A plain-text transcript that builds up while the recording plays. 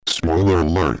Spoiler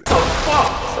alert.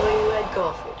 So you read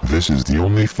Garfield. This is the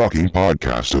only fucking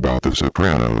podcast about The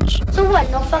Sopranos. So what,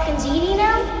 no fucking ZD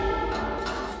now?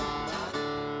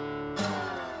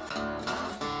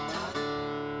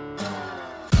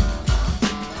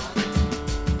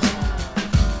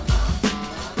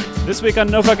 This week on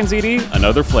No Fucking ZD,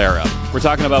 another flare-up. We're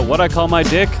talking about what I call my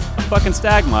dick, a fucking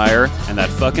Stagmeyer, and that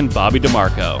fucking Bobby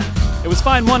DeMarco. It was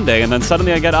fine one day, and then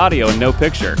suddenly I get audio and no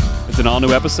picture. It's an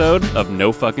all-new episode of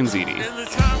No Fucking ZD. In the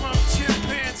time of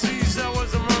chimpanzees, I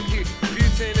was a monkey.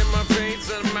 Butane in my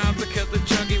veins and a mouth to cut the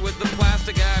chunky with the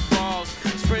plastic eyeballs.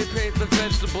 Spray paint the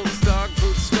vegetables, dog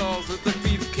food stalls with the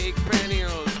beefcake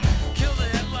pantyhose. Kill the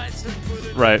headlights and put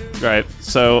it... Right.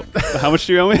 So, how much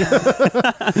do you owe me?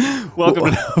 Welcome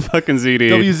to No Fucking ZD.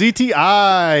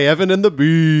 WZTI, Evan and the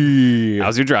Bee.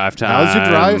 How's your drive time? How's your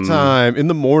drive time? In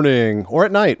the morning or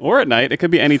at night? Or at night. It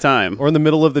could be any time. Or in the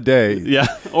middle of the day. Yeah.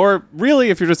 Or really,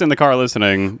 if you're just in the car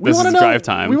listening, this is drive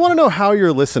time. We want to know how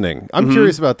you're listening. I'm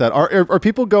curious about that. Are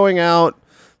people going out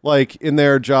like in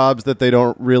their jobs that they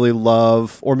don't really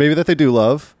love, or maybe that they do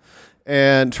love?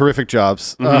 And terrific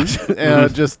jobs,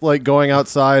 and just like going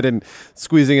outside and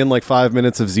squeezing in like 5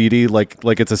 minutes of ZD,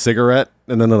 like it's a cigarette,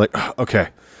 and then they're like, oh, okay,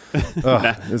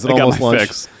 is it almost lunch?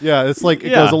 Fix. Yeah, it's like it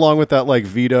goes along with that like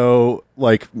Vito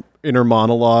like inner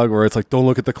monologue where it's like, don't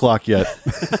look at the clock yet,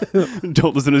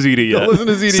 Don't listen to ZD yet. don't listen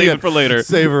to ZD Save yet. it for later.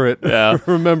 Savor it. Yeah.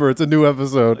 Remember, it's a new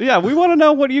episode. Yeah, we want to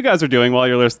know what you guys are doing while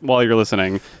you're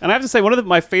listening. And I have to say, one of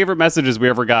my favorite messages we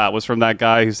ever got was from that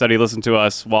guy who said he listened to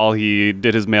us while he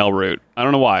did his mail route. I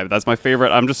don't know why, but that's my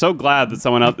favorite. I'm just so glad that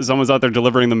someone's out there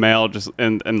delivering the mail. Just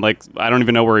and like I don't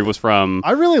even know where he was from.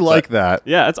 I really like that.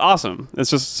 Yeah, it's awesome. It's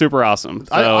just super awesome.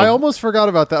 So, I almost forgot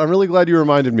about that. I'm really glad you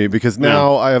reminded me because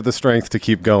now I have the strength to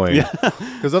keep going.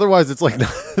 Because otherwise it's like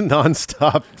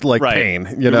nonstop like pain.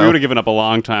 You know, we would have given up a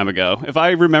long time ago. If I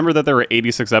remember that there were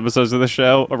 86 episodes of the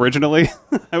show originally,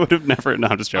 I would have never. No,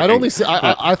 I'm just joking.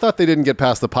 I thought they didn't get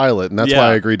past the pilot, and that's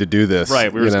why I agreed to do this.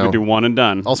 Right, we were just going to do one and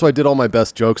done. Also, I did all my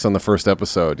best jokes on the first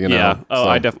episode. You know. Yeah. Oh,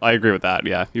 so. I agree with that.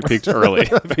 Yeah, you peaked early,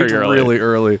 very early. Really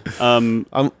early.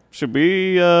 Should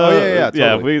we?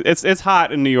 Totally. It's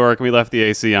hot in New York, and we left the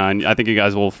AC on. I think you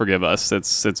guys will forgive us.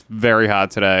 It's very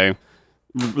hot today.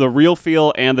 The real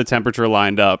feel and the temperature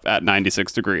lined up at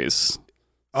 96 degrees.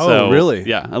 Oh, so, really?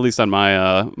 Yeah, at least on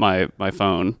my my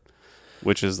phone,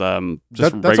 which is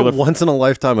just that's regular. a once in a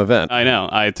lifetime event. I know.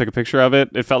 I took a picture of it.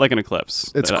 It felt like an eclipse.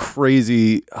 It's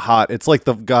crazy hot. It's like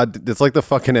the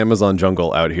fucking Amazon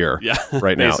jungle out here. Yeah,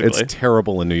 right now. basically. It's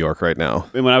terrible in New York right now.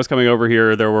 And when I was coming over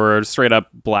here, there were straight up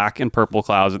black and purple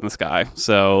clouds in the sky.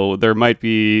 So you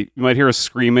might hear us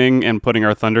screaming and putting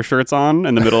our thunder shirts on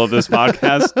in the middle of this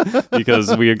podcast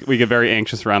because we get very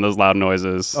anxious around those loud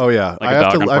noises. Oh yeah, like I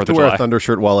have to wear a thunder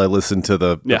shirt while I listen to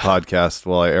the podcast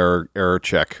while I error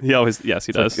check. Yes,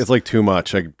 he does. It's like too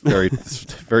much. It's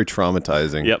very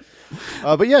traumatizing. Yep.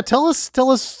 But yeah, tell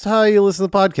us how you listen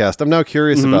to the podcast. I'm now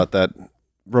curious about that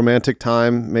romantic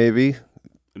time, maybe.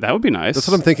 That would be nice. That's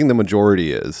what I'm thinking the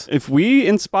majority is. If there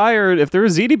are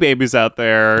ZD babies out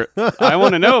there, I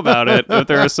want to know about it. If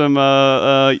there are some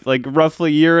like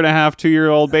roughly 1.5,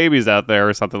 2-year-old babies out there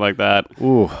or something like that.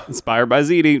 Ooh. Inspired by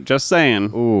ZD, just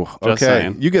saying. Ooh, okay.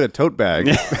 Saying. You get a tote bag.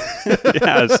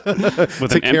 Yes.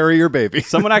 To carry your baby.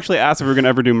 Someone actually asked if we are going to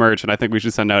ever do merch, and I think we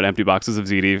should send out empty boxes of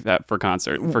ZD for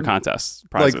contests,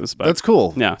 prizes. But that's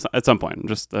cool. Yeah, at some point. I'm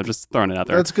just throwing it out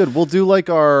there. That's good. We'll do like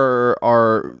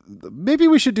our maybe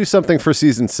we should do something for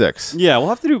season 6. Yeah, we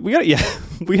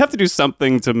have to do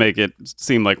something to make it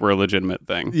seem like we're a legitimate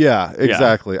thing. Yeah,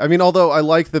 exactly. Yeah. I mean, although I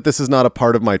like that this is not a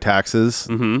part of my taxes,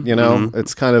 you know,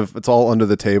 it's all under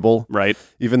the table. Right.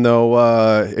 Even though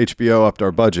HBO upped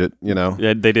our budget, you know.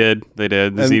 Yeah, they did. The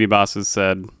ZD bosses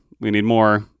said we need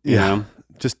more. You know?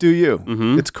 Just do you.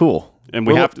 Mm-hmm. It's cool. And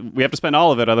we have to spend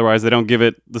all of it, otherwise they don't give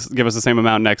us the same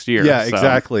amount next year. Yeah, so.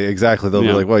 Exactly. They'll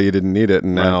be like, well, you didn't need it,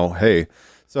 and now, hey.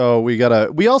 So we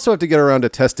also have to get around to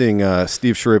testing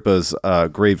Steve Sciarippa's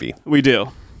gravy. We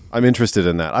do. I'm interested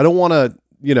in that. I don't want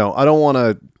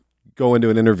to go into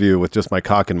an interview with just my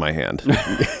cock in my hand.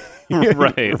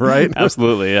 Right?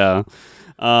 Absolutely, yeah.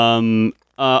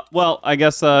 Well, I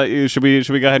guess should we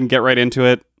go ahead and get right into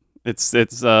it? This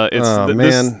is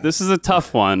a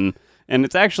tough one, and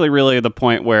it's actually really the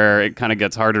point where it kind of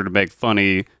gets harder to make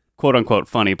funny, quote unquote,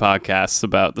 funny podcasts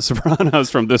about The Sopranos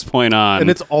from this point on.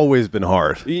 And it's always been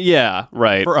hard. Yeah,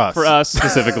 right. For us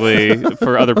specifically,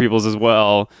 for other people's as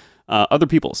well. Other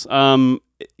people's.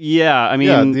 Yeah, I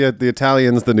mean... Yeah, the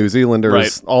Italians, the New Zealanders,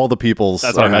 right. All the peoples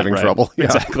are having trouble. Yeah.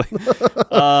 Exactly.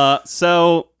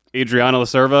 So, Adriana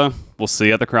Laserva, we'll see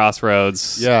you at the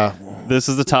crossroads. Yeah. This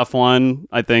is a tough one,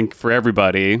 I think, for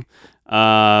everybody.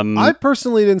 I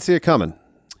personally didn't see it coming.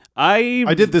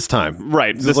 I did this time.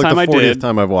 Right. This This is like time the I 40th did.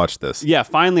 time I've watched this. Yeah,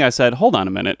 finally I said, hold on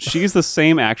a minute. She's the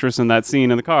same actress in that scene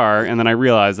in the car, and then I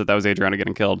realized that was Adriana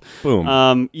getting killed.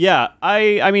 Boom. Yeah,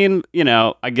 I mean,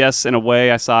 I guess in a way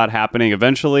I saw it happening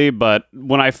eventually, but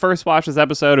when I first watched this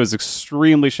episode, it was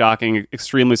extremely shocking,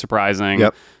 extremely surprising.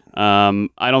 Yep.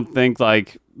 I don't think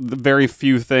very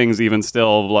few things even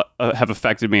still have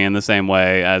affected me in the same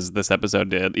way as this episode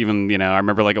did. Even, I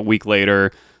remember a week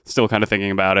later still kind of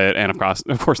thinking about it, and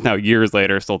of course now years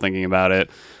later still thinking about it.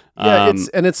 Yeah,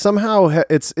 it's somehow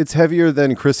it's heavier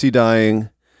than Chrissy dying,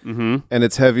 and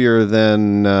it's heavier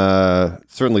than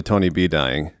certainly Tony B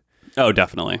dying. Oh,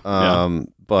 definitely. Yeah.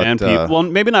 But and well,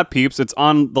 maybe not Peeps. It's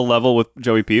on the level with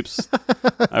Joey Peeps,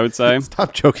 I would say.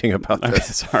 Stop joking about Okay,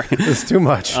 this. sorry. It's too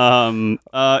much.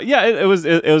 Yeah, it was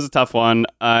a tough one.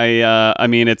 I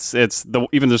mean, it's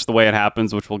even just the way it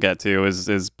happens, which we'll get to,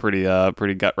 is pretty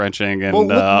gut wrenching. And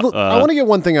look, I want to get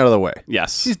one thing out of the way.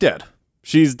 yes, She's dead.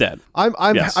 she's dead.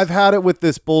 Yes. I've had it with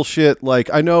this bullshit.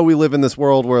 I know we live in this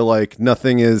world where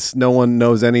no one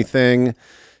knows anything.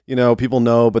 People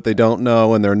know, but they don't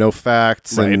know, and there are no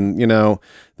facts. Right. And the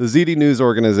ZD News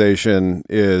organization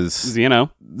is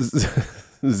Zeno.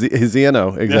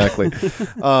 Zeno, exactly,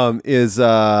 is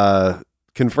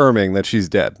confirming that she's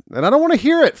dead, and I don't want to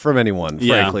hear it from anyone.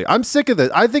 Yeah. Frankly, I'm sick of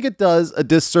it. I think it does a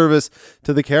disservice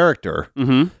to the character.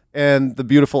 And the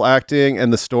beautiful acting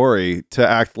and the story to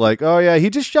act like, oh yeah, he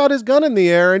just shot his gun in the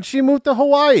air and she moved to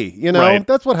Hawaii. Right.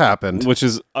 That's what happened. Which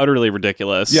is utterly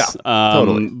ridiculous. Yeah,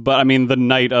 totally. But I mean, the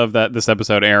night of this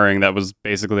episode airing, that was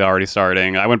basically already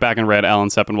starting. I went back and read Alan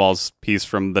Sepinwall's piece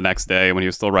from the next day when he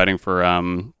was still writing for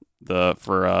the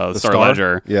Star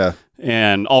Ledger. Yeah.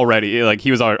 And already,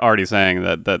 he was already saying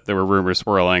that there were rumors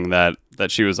swirling that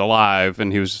she was alive,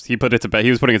 and he was putting it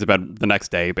to bed the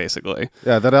next day, basically.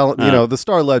 Yeah, the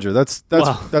Star Ledger. That's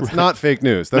not fake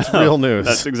news. That's real news.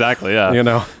 That's exactly, yeah.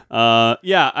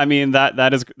 Yeah. I mean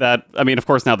that is. I mean, of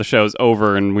course, now the show's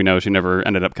over, and we know she never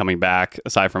ended up coming back,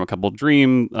 aside from a couple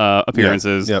dream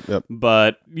appearances. Yep.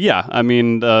 But yeah, I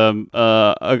mean,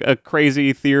 a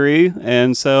crazy theory,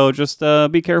 and so just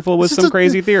be careful with some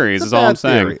crazy theories. Is all I'm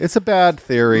saying. Theory. It's a bad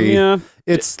theory. Yeah.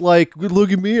 It's like,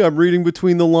 look at me, I'm reading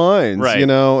between the lines. Right.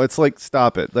 It's like,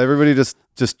 stop it. Everybody just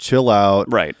chill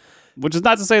out. Right. Which is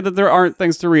not to say that there aren't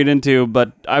things to read into,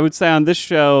 but I would say on this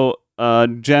show,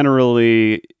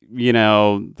 generally,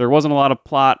 there wasn't a lot of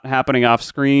plot happening off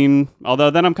screen. Although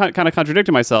then I'm kind of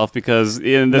contradicting myself, because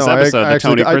in this episode, the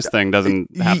Tony Chris thing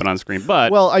doesn't happen on screen.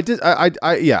 But well, I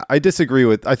disagree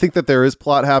with. I think that there is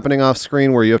plot happening off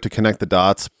screen where you have to connect the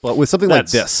dots. But with something like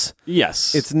this,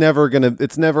 yes, it's never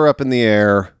up in the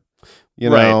air.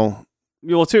 Right. Well,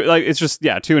 it's just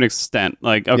to an extent.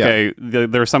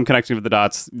 There's some connecting of the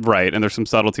dots, right, and there's some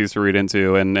subtleties to read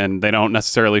into, and they don't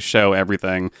necessarily show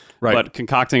everything. Right. But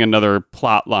concocting another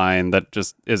plot line that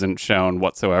just isn't shown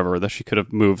whatsoever, that she could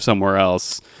have moved somewhere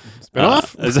else.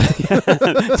 Spinoff?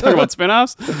 Talking about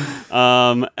spinoffs.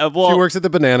 She works at the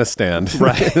banana stand,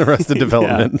 right? in Arrested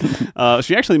Development. Yeah.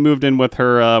 She actually moved in with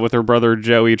her brother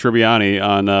Joey Tribbiani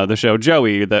on the show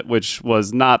Joey, which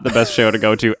was not the best show to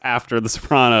go to after The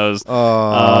Sopranos.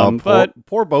 But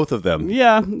poor both of them.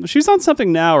 Yeah, she's on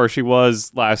something now, or she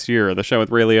was last year. The show with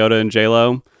Ray Liotta and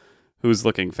J-Lo, who's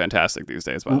looking fantastic these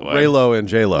days, by the way. Raylo and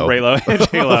J-Lo. Raylo and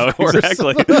J-Lo,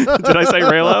 exactly. Did I say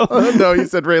Raylo? No, you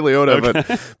said Ray Liotta,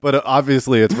 Okay. but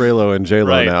obviously it's Raylo and J-Lo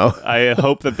right. now. I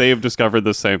hope that they've discovered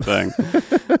the same thing.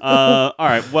 All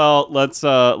right. Well, let's.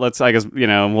 I guess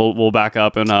we'll back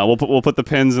up, and we'll put the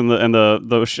pins and the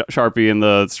Sharpie and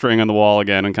the string on the wall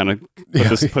again, and kind of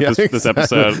put this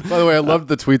episode. By the way, I loved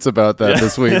the tweets about that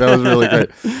this week. That was really great.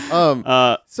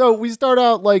 So we start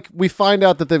out we find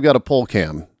out that they've got a pole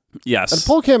cam. Yes. And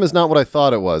pole cam is not what I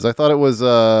thought it was. I thought it was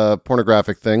a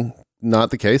pornographic thing. Not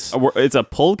the case. It's a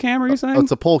pole cam, are you saying?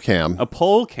 It's a pole cam. A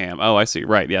pole cam. Oh, I see.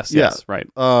 Right. Yes. Yeah. Yes. Right.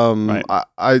 Right.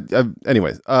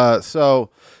 Anyways,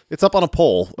 so it's up on a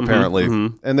pole apparently,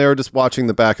 and they were just watching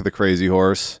the back of the crazy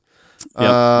horse.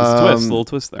 Yeah. Little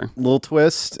twist there. Little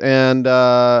twist, and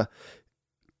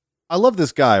I love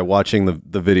this guy watching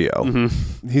the video.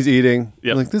 He's eating.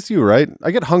 Yep. I'm like, this you, right?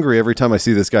 I get hungry every time I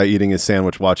see this guy eating his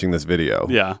sandwich watching this video.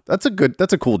 Yeah. That's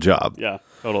a cool job. Yeah,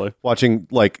 totally. Watching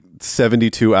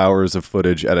 72 hours of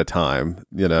footage at a time,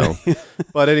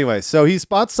 But anyway, so he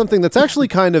spots something that's actually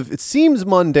it seems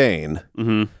mundane,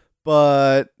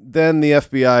 but then the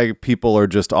FBI people are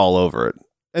just all over it.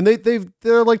 And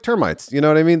they're like termites, you know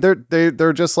what I mean?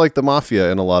 They're just like the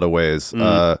mafia in a lot of ways.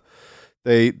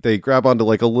 They grab onto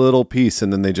a little piece,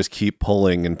 and then they just keep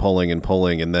pulling and pulling and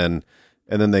pulling, and then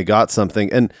they got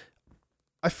something. And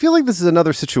I feel like this is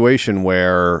another situation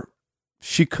where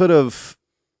she could have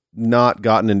not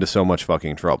gotten into so much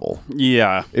fucking trouble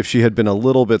Yeah. if she had been a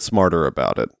little bit smarter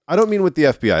about it. I don't mean with the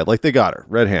FBI. Like, they got her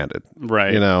red-handed.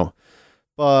 Right. You know?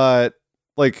 But,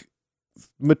 like,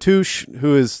 Matouche,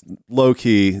 who is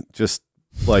low-key just,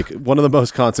 like, one of the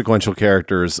most consequential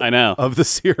characters I know. of the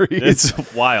series.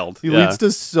 It's wild. He leads to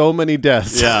so many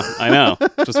deaths. Yeah, I know.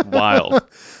 Just wild.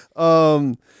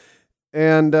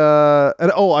 And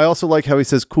I also like how he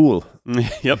says cool.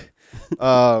 Yep.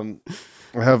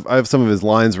 I have some of his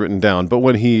lines written down, but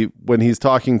when he's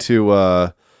talking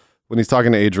to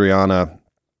Adriana,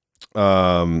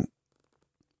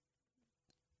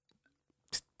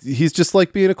 he's just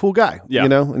like being a cool guy, Yeah. you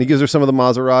know, and he gives her some of the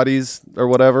Maseratis or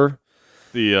whatever,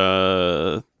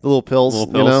 The little pills, Little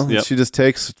you know, pills, yep. she just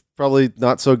takes, probably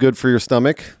not so good for your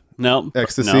stomach, no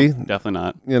Ecstasy. No, definitely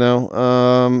not. you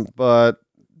know, but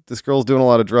this girl's doing a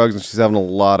lot of drugs and she's having a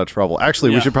lot of trouble.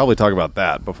 Actually, we Yeah. should probably talk about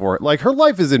that before, like, her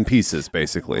life is in pieces,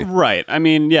 basically. Right. I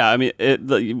mean, yeah. I mean,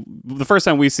 the first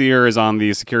time we see her is on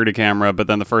the security camera, but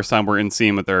then the first time we're in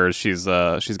scene with her, she's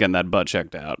getting that butt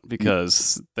checked out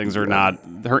because things are not.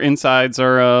 Her insides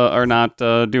are not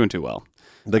doing too well.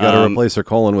 They got to replace her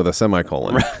colon with a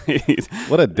semicolon. Right.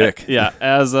 What a dick. Yeah,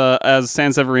 as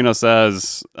San Severino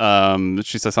says,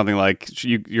 she says something like,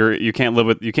 "You can't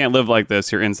live like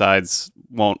this. Your insides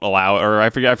won't allow it." Or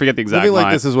I forget the exact Living line.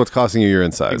 like this is what's costing you your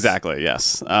insides. Exactly.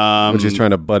 Yes. Which is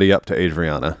trying to buddy up to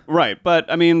Adriana. Right, but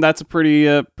I mean that's a pretty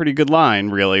good line,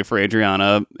 really, for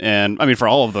Adriana, and I mean for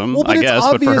all of them, Well, but I it's guess,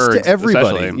 obvious but for her to everybody.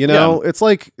 especially. You know, Yeah. it's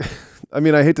like, I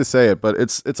mean, I hate to say it, but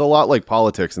it's a lot like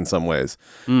politics in some ways,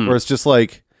 where it's just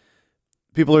like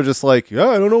people are just like, yeah,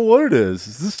 I don't know what it is.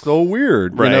 This is so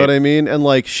weird. You Right. know what I mean? And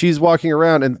like she's walking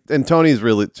around, and Tony's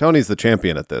the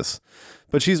champion at this.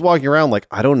 But she's walking around like,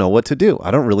 I don't know what to do.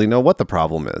 I don't really know what the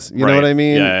problem is. You know Right. what I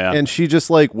mean? Yeah. And she just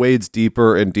like wades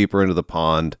deeper and deeper into the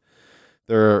pond.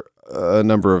 There are a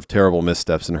number of terrible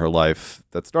missteps in her life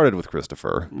that started with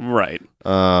Christopher. Right.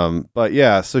 But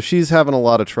yeah, so she's having a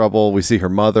lot of trouble. We see her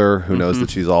mother, who knows that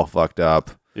she's all fucked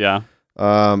up. Yeah.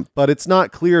 But it's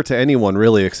not clear to anyone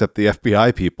really, except the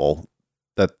FBI people,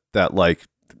 that like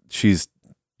she's,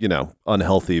 you know,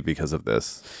 unhealthy because of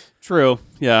this. True.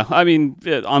 Yeah. I mean,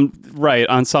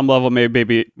 on some level,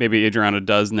 maybe Adriana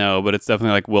does know, but it's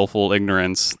definitely like willful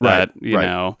ignorance that you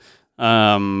know.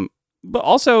 But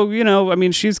also, you know, I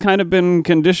mean, she's kind of been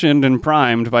conditioned and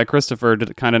primed by Christopher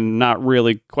to kind of not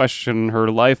really question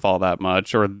her life all that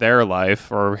much, or their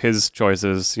life, or his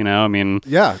choices. You know, I mean,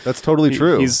 Yeah, that's totally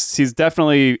true. He's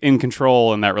definitely in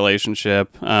control in that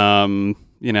relationship.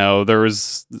 You know, there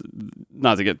was,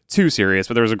 not to get too serious,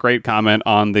 but there was a great comment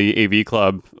on the AV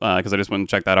Club, because I just went and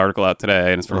checked that article out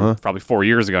today, and it's from probably 4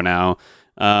 years ago now.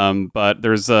 But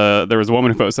there was a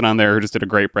woman who posted on there who just did a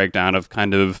great breakdown of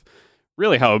kind of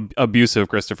really how abusive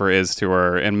Christopher is to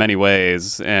her in many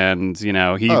ways, and you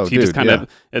know he just kind of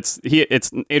it's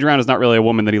Adriana's not really a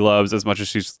woman that he loves as much as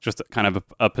she's just kind of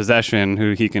a possession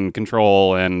who he can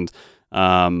control. And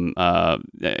I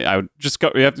would just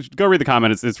you have to go read the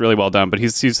comment. It's really well done, but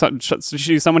she's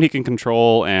someone he can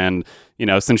control, and you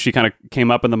know, since she kind of came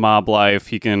up in the mob life,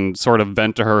 he can sort of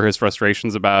vent to her his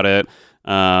frustrations about it.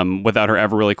 Without her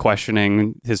ever really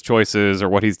questioning his choices or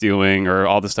what he's doing or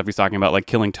all the stuff he's talking about, like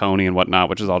killing Tony and whatnot,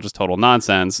 which is all just total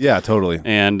nonsense. Yeah, totally.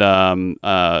 And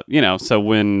you know, so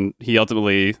when he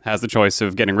ultimately has the choice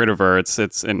of getting rid of her, it's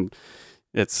kind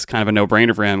of a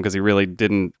no-brainer for him because he really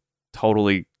didn't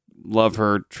totally love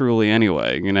her truly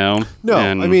anyway, you know? No,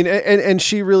 and, I mean, and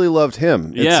she really loved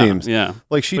him, it seems. Yeah.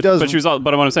 Like she but, does. But she was, but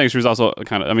what I'm saying, she was also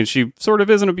kind of, I mean, she sort of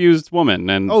is an abused woman.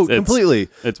 And completely.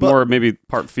 It's more maybe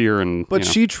part fear and, But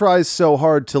she tries so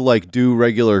hard to like do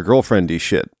regular girlfriendy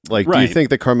shit. Like, do you think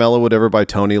that Carmela would ever buy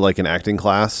Tony like an acting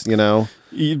class, you know?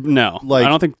 No. Like, I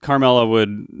don't think Carmela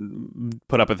would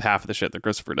put up with half of the shit that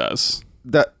Christopher does.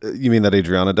 That you mean that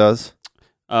Adriana does?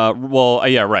 Well,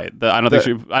 yeah, right. I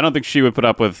don't think she would put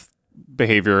up with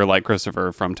behavior like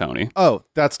Christopher from Tony. Oh,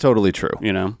 that's totally true.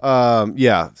 You know?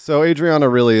 Yeah. So Adriana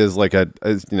really is like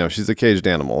she's a caged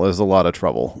animal. There's a lot of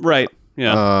trouble. Right.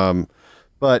 Yeah.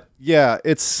 But yeah,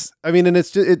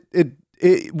 and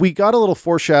we got a little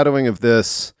foreshadowing of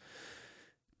this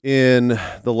in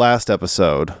the last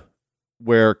episode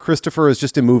where Christopher is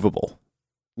just immovable.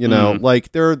 You know,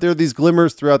 like there are these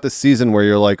glimmers throughout this season where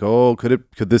you're like, oh, could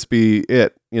this be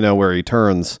it? You know, where he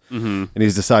turns and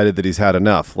he's decided that he's had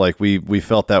enough. Like we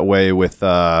felt that way with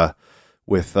Uncle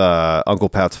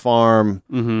Pat's farm,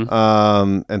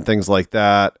 and things like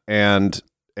that, and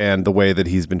the way that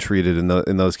he's been treated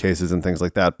in those cases and things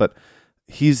like that. But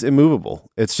he's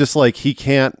immovable. It's just like he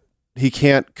can't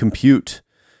compute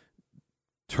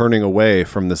turning away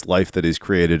from this life that he's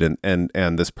created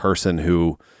and this person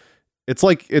who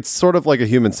it's sort of like a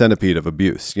human centipede of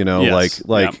abuse, you know, Yes.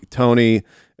 like Tony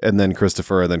and then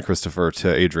Christopher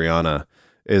to Adriana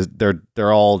is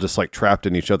they're all just like trapped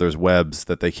in each other's webs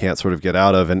that they can't sort of get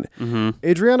out of. And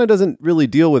Adriana doesn't really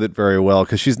deal with it very well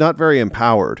because she's not very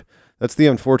empowered. That's the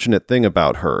unfortunate thing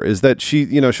about her is that she,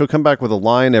 you know, she'll come back with a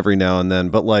line every now and then,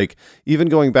 but like even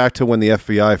going back to when the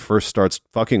FBI first starts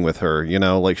fucking with her, you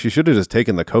know, like she should have just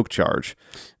taken the coke charge.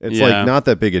 It's like not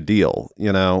that big a deal,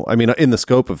 you know, I mean, in the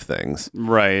scope of things.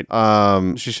 Right.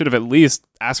 She should have at least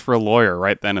asked for a lawyer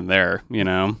right then and there, you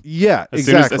know? Yeah, As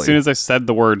exactly. soon as I said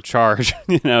the word charge,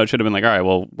 you know, it should have been like, all right,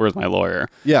 well, where's my lawyer?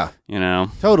 Yeah. You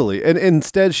know? Totally. And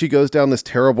instead she goes down this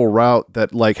terrible route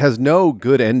that like has no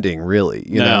good ending really,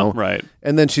 you know? Right.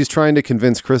 And then she's trying to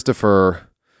convince Christopher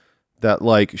that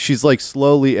like she's like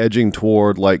slowly edging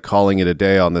toward like calling it a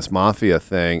day on this mafia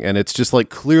thing. And it's just like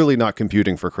clearly not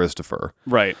computing for Christopher.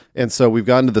 Right. And so we've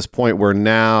gotten to this point where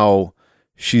now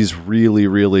she's really,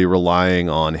 really relying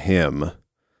on him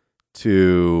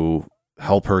to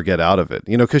help her get out of it,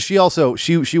 you know, because she also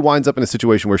she winds up in a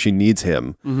situation where she needs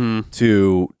him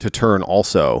to turn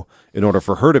also in order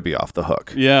for her to be off the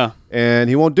hook. Yeah. And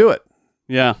he won't do it.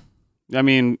 Yeah. I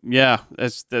mean, yeah,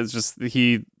 it's just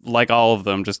he, like all of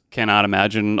them, just cannot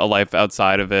imagine a life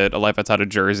outside of it, a life outside of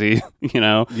Jersey, you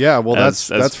know? Yeah, well, that's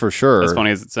for sure. As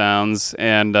funny as it sounds.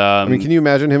 And I mean, can you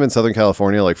imagine him in Southern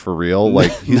California, like for real?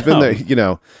 Like he's been there, you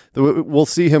know, we'll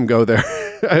see him go there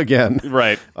again.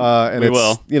 Right. And we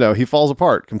will. You know, he falls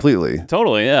apart completely.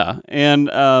 Totally, yeah. And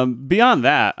beyond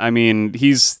that, I mean,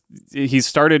 he's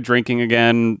started drinking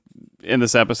again in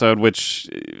this episode, which,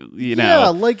 you know, yeah,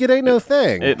 like it ain't no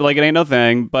thing. It ain't no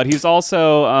thing. But he's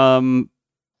also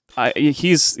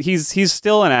he's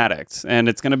still an addict, and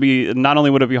it's gonna be, not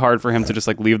only would it be hard for him to just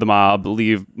like leave the mob,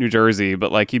 leave New Jersey,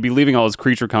 but like he'd be leaving all his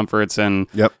creature comforts and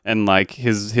like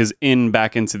his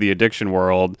back into the addiction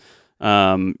world.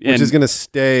 Which is going to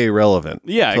stay relevant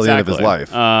till the end of his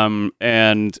life.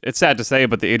 And it's sad to say,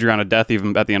 but the Adriana death,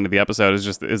 even at the end of the episode,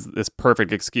 is this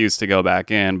perfect excuse to go back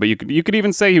in. But you could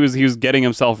even say he was getting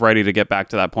himself ready to get back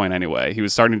to that point anyway. He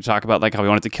was starting to talk about like how he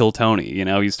wanted to kill Tony. You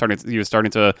know, he was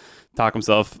starting to talk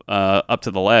himself up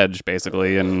to the ledge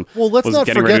basically, and let's was not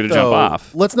getting forget ready to jump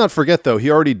off. Let's not forget though,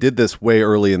 he already did this way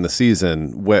early in the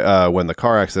season when the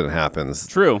car accident happens.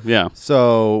 True, yeah.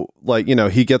 So like, you know,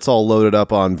 he gets all loaded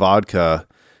up on vodka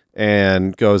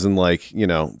and goes and like, you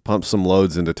know, pumps some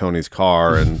loads into Tony's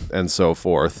car and so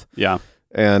forth. Yeah.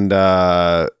 And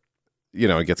you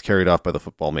know, it gets carried off by the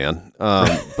football man.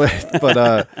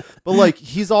 But like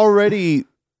he's already,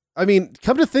 I mean,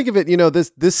 come to think of it, you know,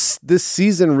 this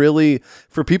season really,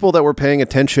 for people that were paying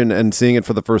attention and seeing it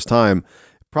for the first time,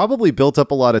 probably built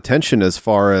up a lot of tension as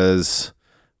far as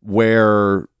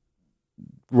where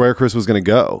Chris was going to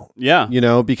go. Yeah. You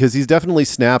know, because he's definitely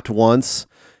snapped once.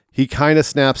 He kind of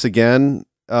snaps again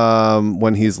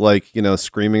when he's like, you know,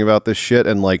 screaming about this shit.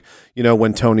 And like, you know,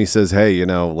 when Tony says, hey, you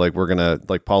know, like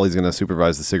Paulie's going to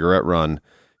supervise the cigarette run.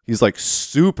 He's like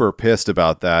super pissed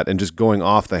about that and just going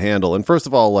off the handle. And first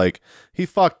of all, like he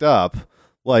fucked up.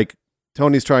 Like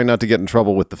Tony's trying not to get in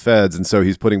trouble with the feds. And so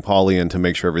he's putting Paulie in to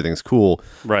make sure everything's cool.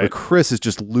 Right. But Chris is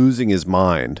just losing his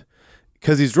mind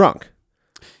because he's drunk.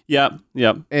 Yep.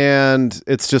 And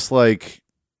it's just like,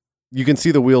 you can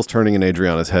see the wheels turning in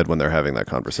Adriana's head when they're having that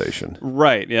conversation.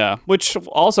 Right, yeah. Which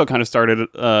also kind of started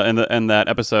in that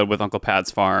episode with Uncle Pat's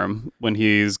farm when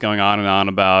he's going on and on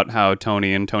about how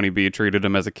Tony and Tony B treated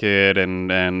him as a kid,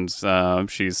 and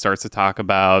she starts to talk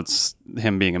about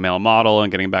him being a male model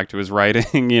and getting back to his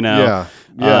writing, you know?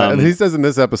 Yeah. And he says in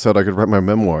this episode, I could write my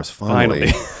memoirs,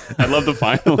 finally. I love the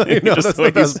finally. No, that's the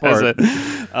best part.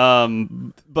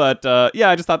 But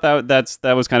I just thought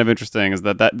that was kind of interesting, is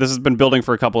that this has been building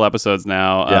for a couple episodes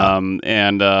now.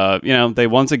 Yeah. You know, they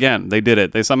once again, they did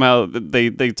it. They somehow, they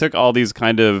took all these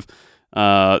kind of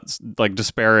like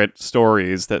disparate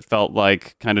stories that felt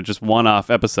like kind of just one-off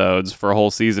episodes for a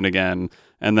whole season again,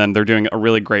 and then they're doing a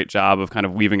really great job of kind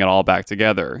of weaving it all back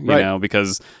together, you know,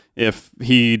 because if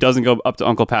he doesn't go up to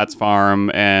Uncle Pat's farm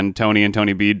and Tony and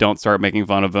Tony B don't start making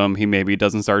fun of him, he maybe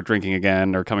doesn't start drinking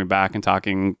again or coming back and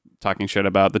talking shit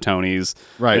about the Tonys.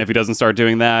 Right. And if he doesn't start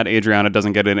doing that, Adriana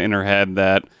doesn't get it in her head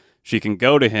that she can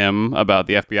go to him about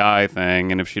the FBI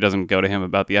thing. And if she doesn't go to him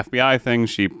about the FBI thing,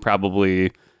 she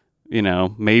probably, you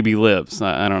know, maybe lives.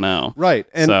 I don't know. Right.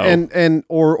 And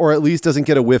or at least doesn't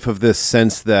get a whiff of this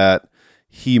sense that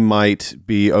he might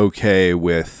be okay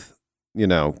with, you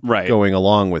know, going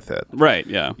along with it. Right.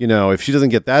 Yeah. You know, if she doesn't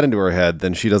get that into her head,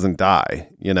 then she doesn't die,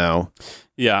 you know?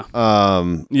 Yeah.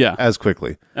 As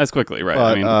quickly. As quickly, right.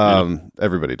 But, I mean,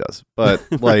 everybody does. But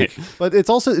like, but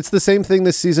it's the same thing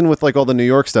this season with like all the New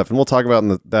York stuff, and we'll talk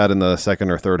about that in the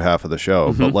second or third half of the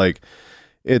show. But like,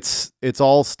 it's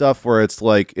all stuff where it's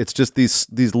like it's just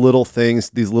these little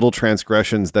things, these little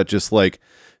transgressions that just like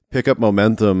pick up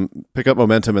momentum,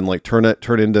 and like turn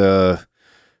into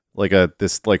like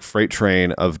this like freight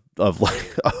train of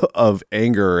like of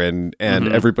anger and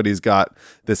everybody's got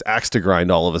this axe to grind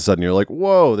all of a sudden. You're like,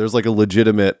 whoa, there's like a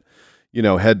legitimate,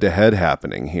 head to head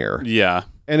happening here. Yeah.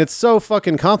 And it's so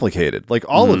fucking complicated. Like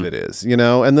all of it is,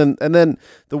 and then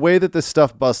the way that this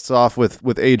stuff busts off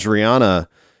with Adriana,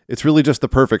 it's really just the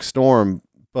perfect storm.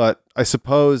 But I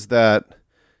suppose that,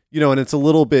 and it's a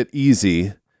little bit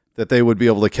easy that they would be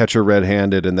able to catch her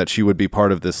red-handed and that she would be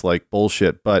part of this like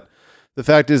bullshit. But the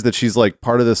fact is that she's like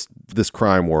part of this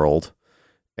crime world.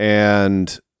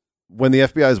 And when the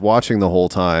FBI is watching the whole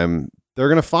time, they're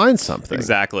going to find something.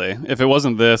 Exactly. If it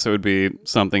wasn't this, it would be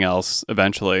something else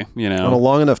eventually, On a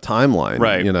long enough timeline.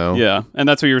 Right. Yeah. And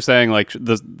that's what you were saying. Like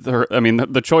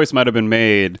the choice might have been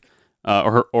made,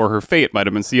 or her fate might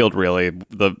have been sealed really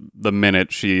the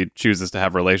minute she chooses to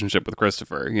have a relationship with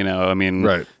Christopher.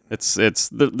 Right.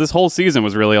 This whole season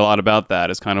was really a lot about that.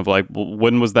 It's kind of like,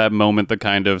 when was that moment that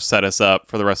kind of set us up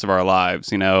for the rest of our lives?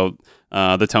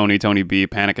 The Tony B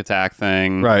panic attack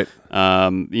thing. Right.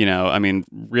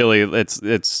 Really,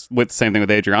 it's with the same thing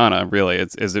with Adriana. Really,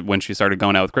 is it when she started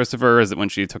going out with Christopher? Is it when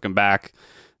she took him back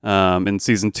in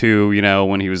season 2?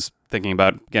 When he was thinking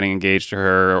about getting engaged to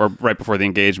her, or right before the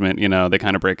engagement, they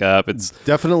kind of break up. It's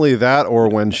definitely that, or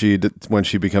when she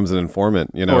becomes an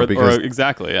informant, because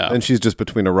exactly, yeah. And she's just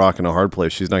between a rock and a hard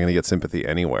place. She's not going to get sympathy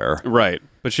anywhere. Right.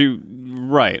 But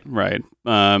right.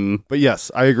 But yes,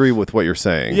 I agree with what you're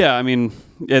saying. Yeah, I mean,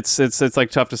 it's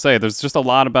like tough to say. There's just a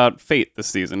lot about fate this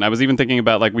season. I was even thinking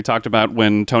about, like we talked about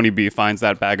when Tony B finds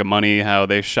that bag of money, how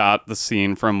they shot the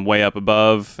scene from way up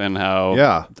above, and how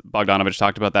Bogdanovich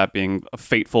talked about that being a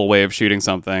fateful way of shooting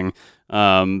something.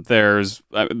 There's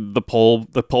the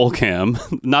pole cam,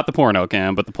 not the porno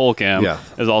cam, but the pole cam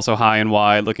is also high and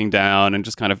wide, looking down and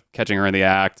just kind of catching her in the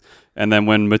act. And then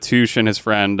when Matoush and his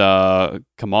friend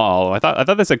Kamal, I thought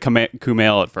they said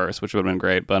Kumail at first, which would have been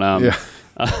great, but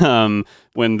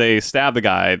when they stab the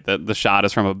guy, the shot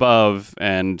is from above,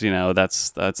 and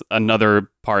that's another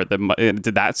part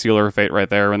did that seal her fate right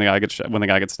there when the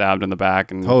guy gets stabbed in the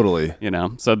back, and totally,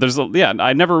 So there's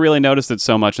I never really noticed it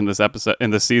so much in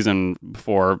this season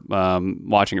before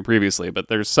watching it previously, but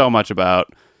there's so much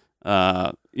about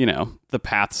the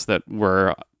paths that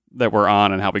we're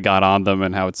on and how we got on them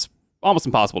and how it's almost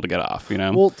impossible to get off,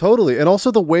 Well, totally. And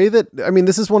also the way that,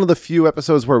 this is one of the few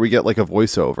episodes where we get like a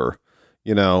voiceover,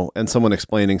 and someone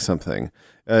explaining something.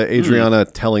 Adriana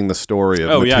telling the story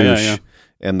of Matoush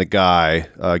and the guy,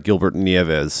 Gilbert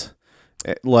Nieves.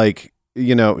 Like,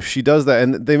 she does that,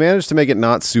 and they managed to make it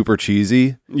not super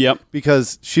cheesy. Yep.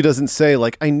 Because she doesn't say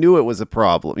like, I knew it was a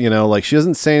problem, like she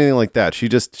doesn't say anything like that. She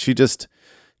just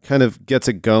kind of gets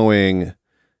it going.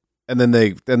 And then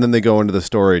they go into the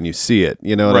story and you see it,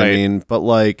 you know what I mean? But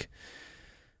like,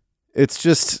 it's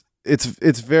just, it's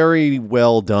very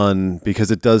well done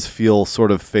because it does feel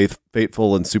sort of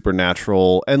fateful and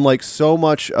supernatural. And like so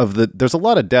much of there's a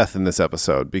lot of death in this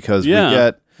episode because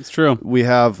it's true. We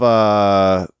have,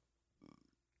 there's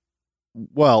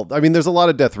a lot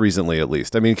of death recently, at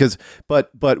least. But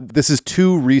this is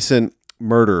two recent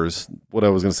murders. What I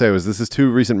was going to say was this is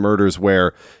two recent murders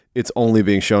where it's only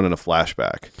being shown in a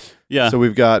flashback. Yeah. So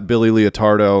we've got Billy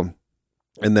Leotardo,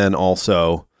 and then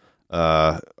also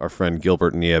our friend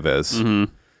Gilbert Nieves,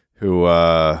 who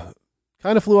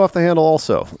kind of flew off the handle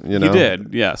also. He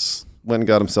did, yes. Went and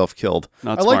got himself killed.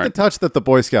 Not I smart. like the touch that the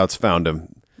Boy Scouts found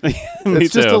him. Me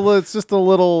it's too. Just a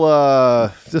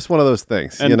little, just one of those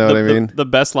things. And you know what I mean? The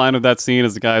best line of that scene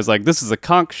is the guy's like, "This is a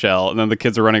conch shell," and then the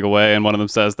kids are running away, and one of them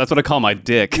says, "That's what I call my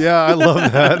dick." Yeah, I love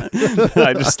that.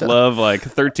 I just love like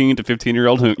 13 to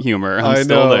 15-year-old humor. I'm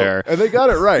still there, and they got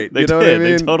it right. They you know did. What I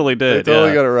mean? They totally did. They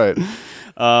totally got it right.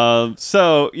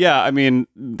 So yeah,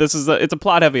 this is it's a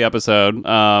plot heavy episode,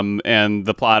 and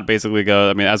the plot basically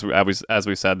goes. As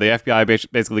we said, the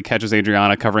FBI basically catches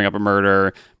Adriana covering up a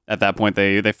murder. At that point,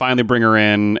 they finally bring her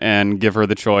in and give her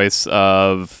the choice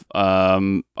of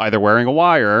either wearing a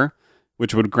wire,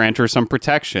 which would grant her some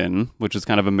protection, which is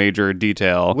kind of a major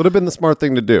detail. Would have been the smart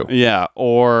thing to do. Yeah,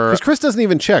 or because Chris doesn't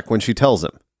even check when she tells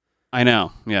him. I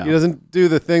know. Yeah, he doesn't do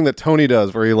the thing that Tony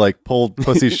does, where he like pulled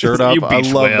Pussy's shirt up. You I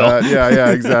beach love whale. that. Yeah,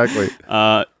 exactly.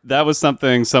 That was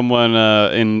something someone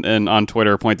in on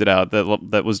Twitter pointed out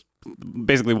that was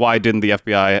basically why didn't the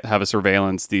FBI have a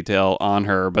surveillance detail on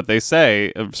her? But they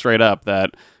say straight up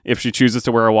that if she chooses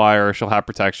to wear a wire, she'll have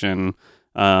protection,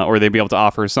 or they'd be able to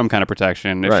offer some kind of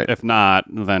protection. If not,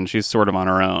 then she's sort of on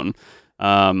her own.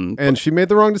 And she made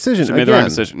the wrong decision. She made the wrong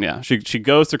decision. Yeah, she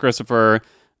goes to Christopher.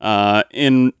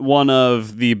 In one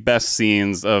of the best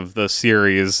scenes of the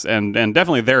series, and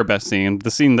definitely their best scene, the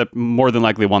scene that more than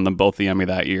likely won them both the Emmy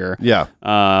that year. Yeah.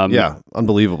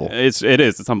 Unbelievable. It's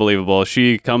unbelievable.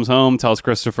 She comes home, tells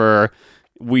Christopher,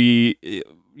 we,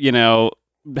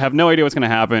 have no idea what's going to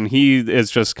happen. He is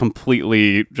just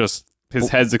completely his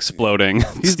head's exploding,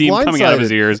 He's steam coming out of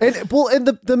his ears. And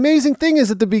the amazing thing is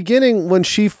at the beginning when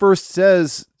she first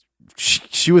says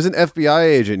she was an FBI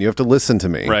agent, you have to listen to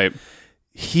me. Right.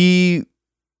 He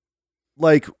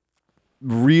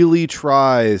really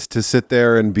tries to sit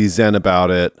there and be zen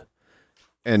about it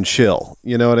and chill.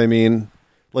 You know what I mean?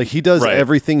 Like he does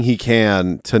everything he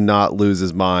can to not lose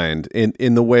his mind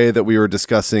in the way that we were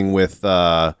discussing with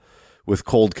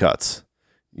Cold Cuts,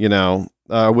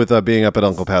 with being up at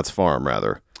Uncle Pat's farm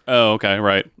rather. Oh, okay.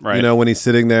 Right. When he's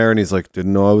sitting there and he's like,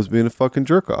 didn't know I was being a fucking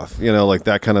jerk off. Like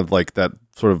that kind of like that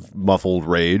sort of muffled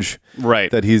rage.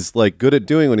 Right. That he's like good at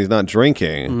doing when he's not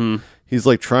drinking. Mm-hmm. He's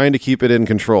like trying to keep it in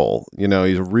control.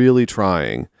 He's really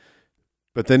trying.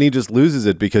 But then he just loses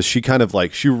it because she kind of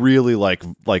she really like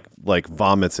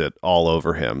vomits it all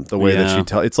over him. The way that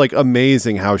she it's like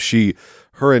amazing how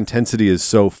her intensity is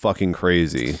so fucking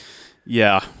crazy.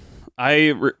 Yeah.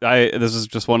 This is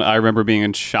just one. I remember being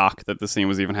in shock that the scene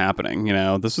was even happening.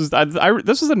 This was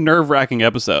a nerve-wracking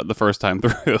episode the first time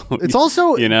through. It's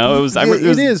also, it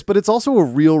is, but it's also a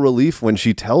real relief when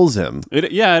she tells him.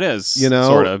 It is.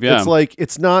 Sort of. Yeah. It's like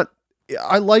it's not.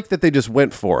 I like that they just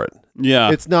went for it.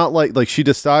 Yeah. It's not like she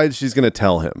decides she's going to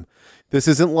tell him. This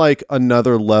isn't like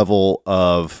another level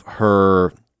of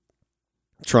her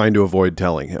trying to avoid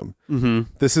telling him. Mm-hmm.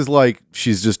 This is like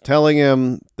she's just telling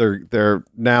him. They're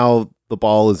now the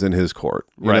ball is in his court.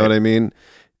 You know what I mean?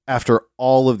 After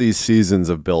all of these seasons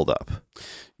of buildup.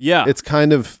 Yeah.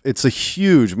 It's a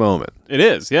huge moment. It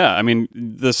is. Yeah. I mean,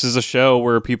 this is a show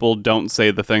where people don't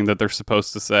say the thing that they're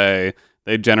supposed to say.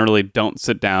 They generally don't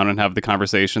sit down and have the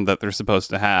conversation that they're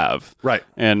supposed to have. Right.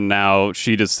 And now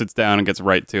she just sits down and gets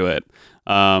right to it.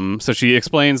 So she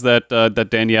explains that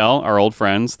Danielle, our old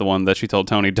friends, the one that she told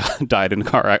Tony died in a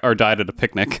car or died at a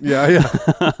picnic. Yeah.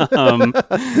 I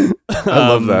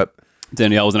love that.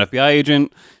 Danielle was an FBI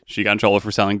agent. She got in trouble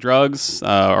for selling drugs,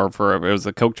 or it was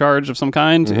a coke charge of some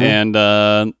kind. Mm-hmm.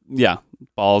 And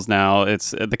balls now.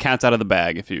 It's the cat's out of the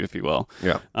bag, if you will.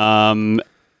 Yeah.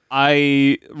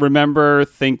 I remember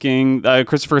thinking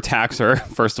Christopher attacks her,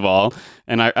 first of all,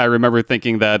 and I remember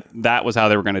thinking that was how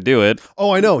they were going to do it.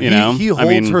 Oh, I know. He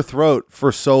holds her throat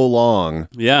for so long.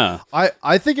 Yeah.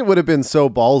 I think it would have been so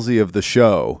ballsy of the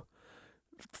show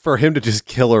for him to just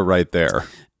kill her right there.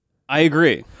 I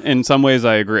agree. In some ways,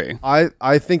 I agree.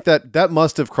 I think that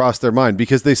must have crossed their mind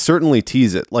because they certainly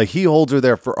tease it. Like he holds her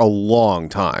there for a long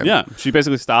time. Yeah. She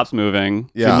basically stops moving.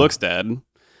 Yeah. She looks dead.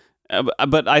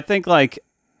 But I think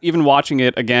even watching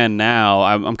it again now,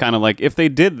 I'm kind of like, if they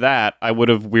did that, I would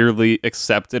have weirdly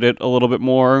accepted it a little bit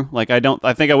more. I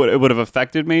think it would have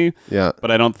affected me. Yeah.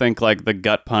 But I don't think the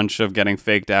gut punch of getting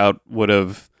faked out would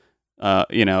have, at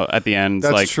the end.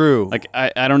 That's true.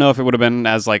 I don't know if it would have been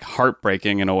as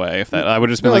heartbreaking in a way. If that, I would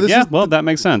have just been that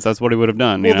makes sense. That's what he would have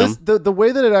done. Well, the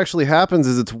way that it actually happens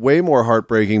is it's way more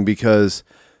heartbreaking because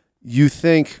you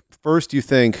think,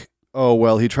 oh,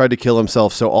 well, he tried to kill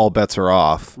himself, so all bets are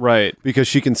off. Right. Because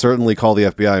she can certainly call the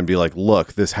FBI and be like,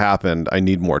 look, this happened. I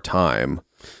need more time.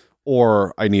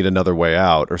 Or I need another way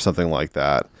out or something like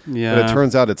that. Yeah. But it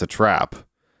turns out it's a trap.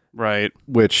 Right.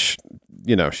 Which,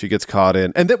 she gets caught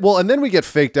in. And then we get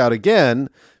faked out again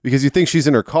because you think she's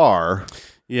in her car.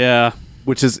 Yeah.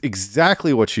 Which is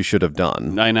exactly what she should have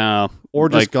done. I know. Or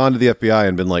just gone to the FBI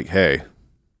and been like, hey,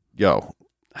 yo.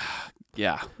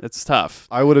 Yeah, it's tough.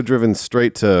 I would have driven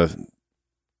straight to,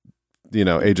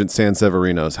 Agent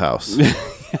Sanseverino's house.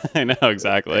 I know,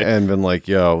 exactly. And been like,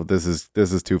 yo, this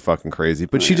is too fucking crazy.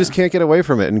 But she just can't get away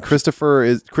from it. And Christopher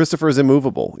is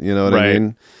immovable. You know what I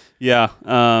mean? Yeah.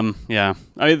 Yeah.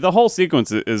 I mean, the whole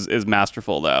sequence is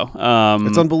masterful, though.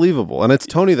 It's unbelievable. And it's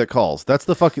Tony that calls. That's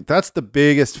the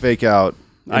biggest fake out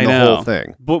in the whole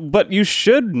thing. But you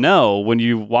should know when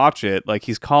you watch it,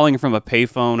 he's calling from a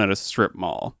payphone at a strip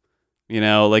mall.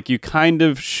 You kind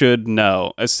of should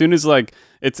know as soon as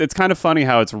it's kind of funny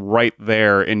how it's right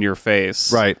there in your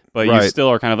face. Right. But you still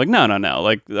are kind of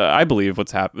no. I believe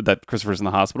what's happened, that Christopher's in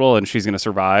the hospital and she's going to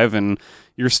survive. And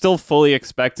you're still fully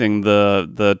expecting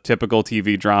the typical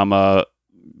TV drama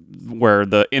where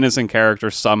the innocent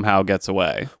character somehow gets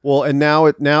away. Well, and now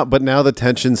the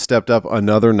tension stepped up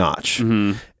another notch.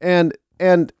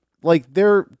 And like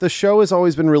the show has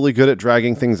always been really good at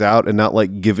dragging things out and not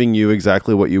like giving you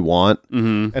exactly what you want.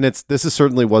 And this is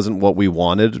certainly wasn't what we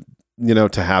wanted,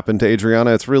 to happen to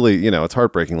Adriana. It's really, it's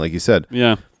heartbreaking, like you said.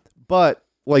 Yeah. But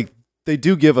like they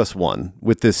do give us one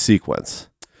with this sequence.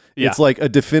 Yeah. It's like a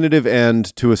definitive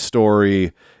end to a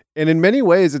story. And in many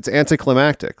ways it's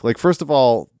anticlimactic. Like, first of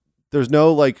all, there's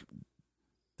no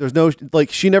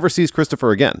she never sees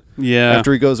Christopher again. Yeah.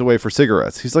 After he goes away for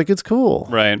cigarettes. He's like, it's cool.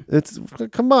 Right.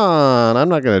 Come on, I'm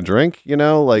not going to drink,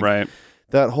 Right.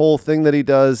 that whole thing that he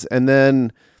does. And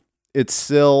then it's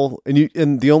still,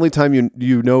 and the only time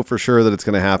you know for sure that it's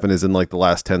going to happen is in like the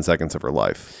last 10 seconds of her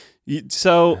life.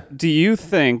 So do you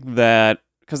think that,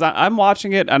 because I'm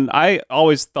watching it and I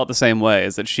always felt the same way,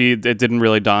 is that it didn't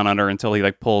really dawn on her until he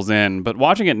like pulls in. But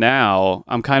watching it now,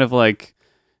 I'm kind of like,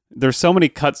 there's so many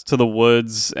cuts to the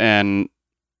woods, and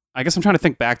I guess I'm trying to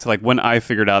think back to like when I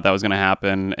figured out that was going to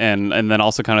happen, and then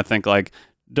also kind of think like,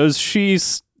 does she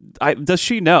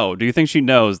know? Do you think she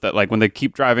knows that like when they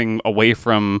keep driving away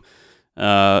from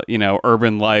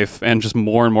urban life and just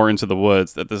more and more into the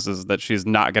woods, that she's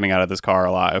not getting out of this car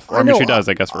alive? Or I mean, she does,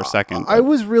 I guess, for a second. I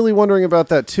was really wondering about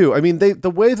that too. I mean, the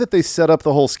way that they set up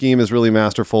the whole scheme is really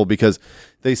masterful, because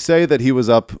they say that he was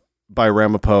up by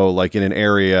Ramapo, like in an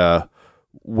area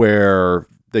where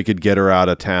they could get her out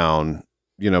of town,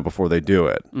 before they do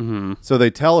it. So they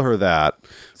tell her that.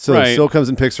 So Sil comes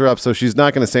and picks her up. So she's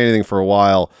not going to say anything for a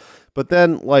while. But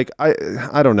then, like,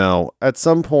 I don't know. At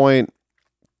some point,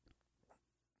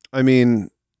 I mean,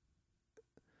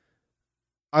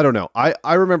 I don't know.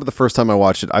 I remember the first time I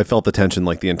watched it, I felt the tension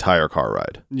like the entire car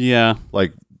ride. Yeah.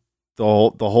 Like the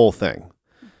whole thing.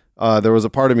 There was a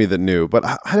part of me that knew, but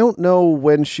I don't know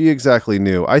when she exactly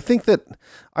knew. I think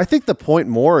the point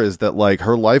more is that like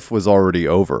her life was already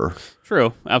over.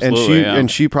 True. Absolutely.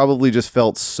 And she probably just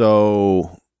felt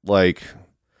so like,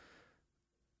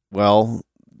 well,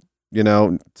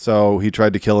 so he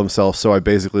tried to kill himself. So I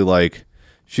basically like,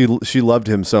 she loved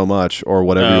him so much, or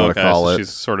whatever you want to call it. She's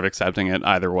sort of accepting it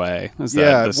either way.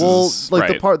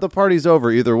 The party's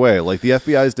over either way. Like the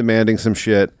FBI is demanding some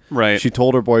shit. Right. She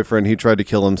told her boyfriend he tried to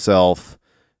kill himself.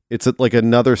 It's like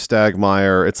another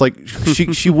Stagmeyer. It's like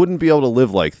she wouldn't be able to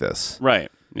live like this.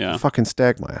 Right. Yeah. Fucking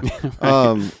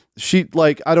Stagmeyer. She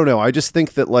like, I don't know. I just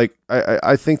think that like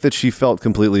I think that she felt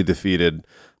completely defeated,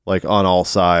 like on all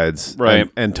sides, right,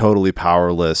 and totally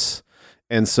powerless.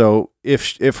 And so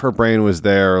if her brain was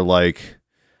there, like,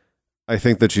 I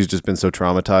think that she's just been so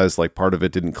traumatized, like part of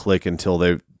it didn't click until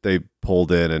they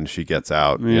pulled in and she gets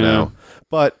out,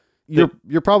 But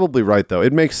you're probably right though.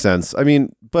 It makes sense. I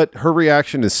mean, but her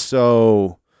reaction is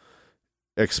so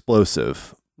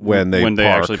explosive when they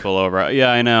actually pull over.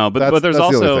 Yeah, I know. But there's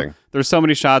also there's so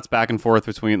many shots back and forth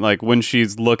between like when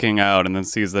she's looking out and then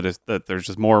sees that there's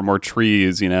just more and more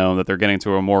trees, that they're getting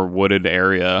to a more wooded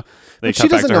area. She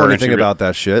doesn't know anything about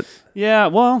that shit. Yeah,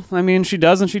 well, I mean, she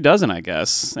does and she doesn't, I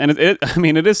guess. And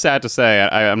it is sad to say.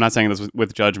 I'm not saying this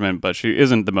with judgment, but she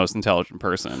isn't the most intelligent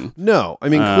person. No, I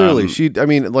mean, clearly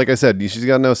like I said, she's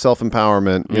got no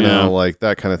self-empowerment, you know, like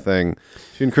that kind of thing.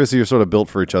 She and Chrissy are sort of built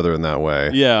for each other in that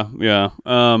way. Yeah. Yeah,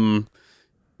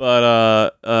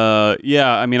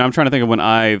 I mean, I'm trying to think of when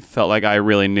I felt like I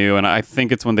really knew, and I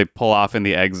think it's when they pull off in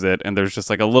the exit, and there's just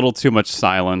like a little too much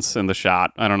silence in the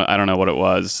shot. I don't know what it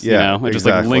was. Yeah, it just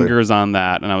like lingers on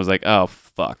that, and I was like, oh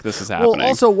fuck, this is happening. Well,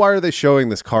 also, why are they showing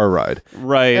this car ride?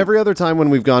 Right. Every other time when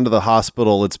we've gone to the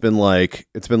hospital, it's been like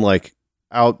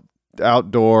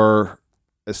outdoor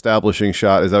establishing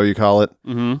shot. Is that what you call it?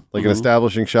 Mm-hmm. Like an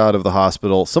establishing shot of the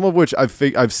hospital, some of which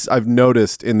I've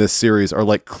noticed in this series are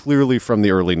like clearly from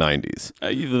the early 90s.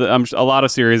 A lot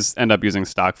of series end up using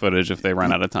stock footage if they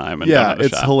run out of time. And yeah,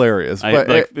 it's hilarious.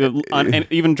 And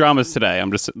even dramas today,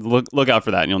 I'm just look out for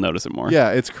that and you'll notice it more.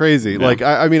 Yeah, it's crazy. Yeah. Like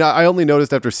I mean, I only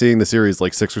noticed after seeing the series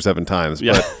like 6 or 7 times.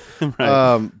 Yeah. But,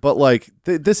 right. But like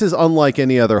this is unlike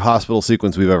any other hospital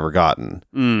sequence we've ever gotten.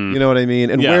 You know what I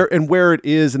mean? And where it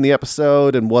is in the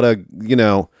episode, and what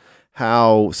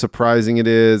how surprising it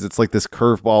is. It's like this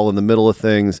curveball in the middle of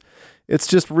things. It's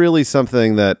just really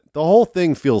something that the whole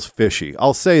thing feels fishy.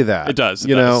 I'll say that. It does. It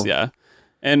does, yeah.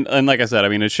 And like I said, I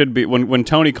mean, it should be when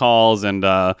Tony calls and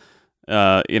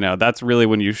that's really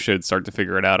when you should start to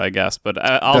figure it out, I guess. But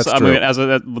also, I mean,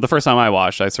 the first time I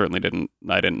watched, I certainly didn't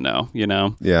know,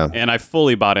 Yeah. And I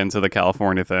fully bought into the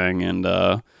California thing, and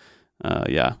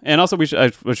yeah. And also, we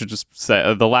should just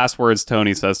say the last words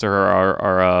Tony says to her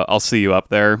are "I'll see you up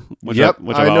there," which I've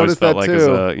always felt like is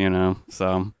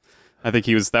so. I think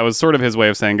that was sort of his way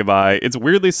of saying goodbye. It's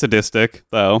weirdly sadistic,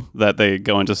 though, that they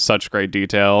go into such great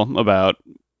detail about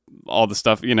all the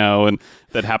stuff, and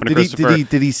that happened to Christopher.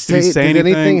 Did he say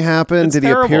anything happen? It's did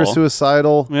terrible. he appear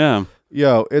suicidal? Yeah.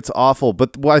 Yo, it's awful.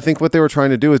 But I think what they were trying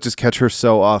to do is just catch her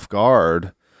so off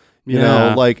guard. You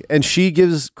Yeah. know, and she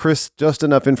gives Chris just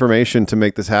enough information to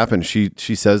make this happen. She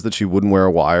says that she wouldn't wear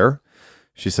a wire.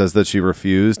 She says that she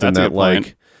refused, That's and a that good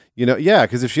point.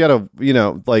 because if she had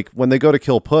when they go to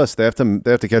kill Puss, they have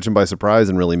to catch him by surprise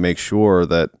and really make sure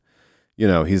that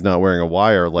he's not wearing a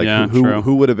wire. Like true.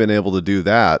 who would have been able to do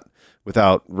that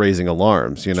without raising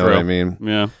alarms? You know what I mean?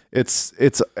 Yeah. It's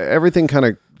everything kind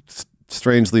of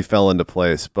strangely fell into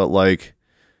place, but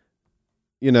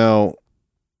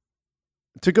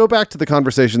to go back to the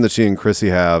conversation that she and Chrissy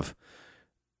have,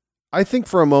 I think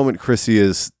for a moment Chrissy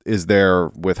is there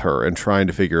with her and trying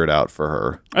to figure it out for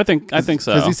her. I think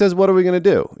so. Because he says, "What are we going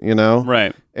to do?"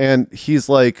 Right. And he's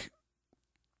like,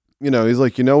 we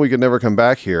could never come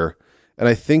back here. And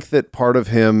I think that part of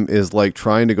him is like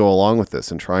trying to go along with this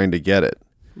and trying to get it.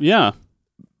 Yeah.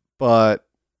 But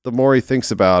the more he thinks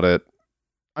about it,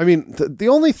 I mean, the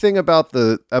only thing about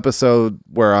the episode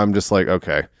where I'm just like,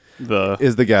 okay,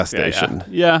 is the gas station.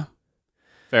 Yeah.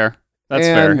 Fair. That's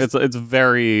And fair. It's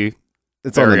very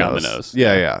It's very on the nose.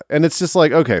 Yeah. And it's just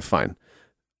like, okay, fine.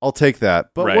 I'll take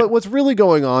that. But Right. what's really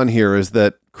going on here is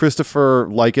that Christopher,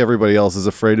 like everybody else, is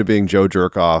afraid of being Joe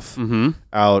Jerkoff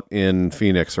out in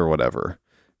Phoenix or whatever.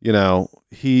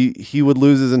 He would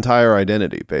lose his entire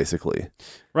identity, basically.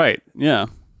 Right. Yeah.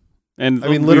 And I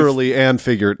mean, literally and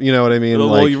figured. You know what I mean?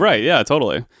 Well, you're right. Yeah,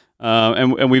 totally.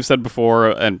 And we've said before,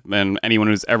 and anyone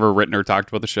who's ever written or talked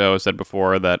about the show has said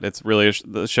before that it's really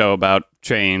the show about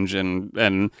change,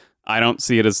 and I don't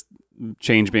see it as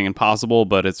change being impossible,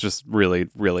 but it's just really,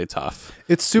 really tough.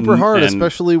 It's super hard, And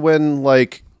especially when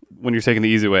when you're taking the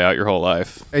easy way out your whole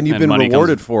life, and you've been money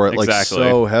rewarded comes- for it exactly.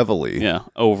 so heavily. Yeah,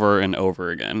 over and over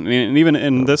again, and even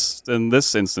in this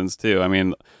instance too. I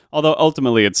mean, although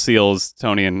ultimately it seals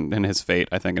Tony and his fate,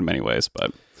 I think in many ways,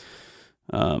 but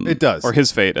It does, or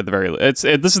his fate at the very least.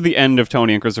 This is the end of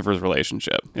Tony and Christopher's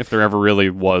relationship, if there ever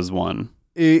really was one.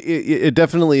 It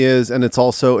definitely is, and it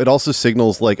also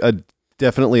signals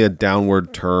definitely a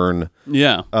downward turn.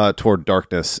 Yeah, toward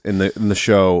darkness in the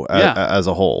show as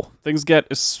a whole. Things get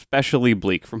especially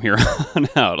bleak from here on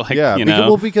out.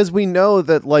 Because we know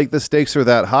that the stakes are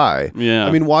that high. Yeah,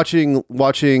 I mean, watching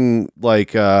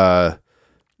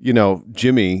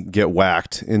Jimmy get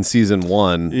whacked in season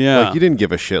 1. Yeah, you didn't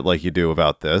give a shit like you do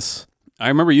about this. I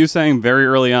remember you saying very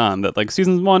early on that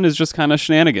season 1 is just kind of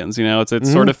shenanigans.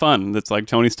 It's sort of fun. It's like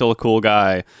Tony's still a cool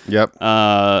guy. Yep.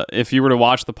 If you were to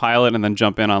watch the pilot and then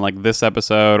jump in on this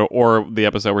episode or the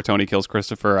episode where Tony kills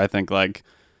Christopher, I think I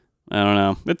don't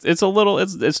know. It's a little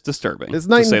it's disturbing. It's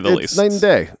to say the least. It's night and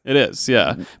day. It is,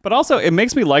 yeah. But also it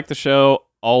makes me like the show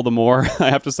all the more.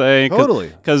 I have to say, totally,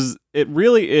 because it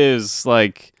really is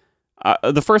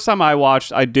the first time I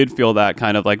watched, I did feel that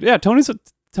kind of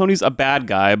Tony's a bad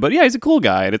guy, but yeah, he's a cool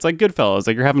guy. And it's like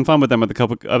Goodfellas. You're having fun with them at the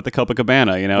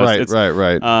Copacabana,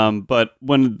 Right. But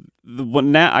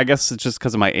when now, I guess it's just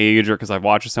because of my age or because I've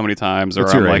watched it so many times, or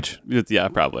it's I'm your age. Yeah,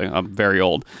 probably. I'm very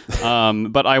old.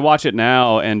 But I watch it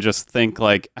now and just think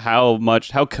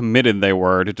how committed they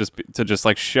were to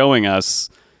just showing us,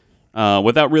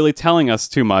 without really telling us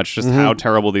too much, just how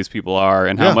terrible these people are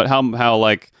and how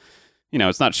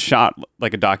it's not shot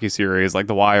like a docuseries like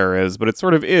The Wire is, but it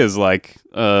sort of is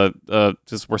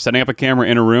just we're setting up a camera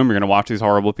in a room. You're going to watch these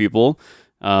horrible people,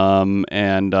 and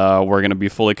we're going to be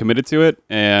fully committed to it.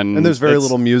 And there's very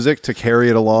little music to carry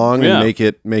it along and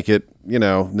make it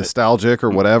nostalgic or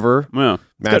whatever. Yeah.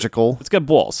 Magical. It's got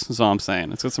balls. That's all I'm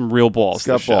saying. It's got some real balls. It's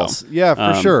got balls. Yeah,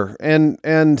 for sure. And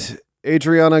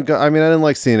Adriana go. I mean, I didn't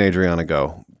like seeing Adriana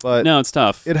go. But no, it's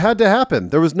tough. It had to happen.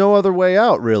 There was no other way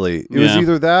out, really. It was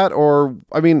either that or,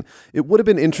 I mean, it would have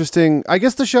been interesting. I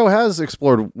guess the show has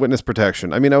explored witness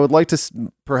protection. I mean, I would like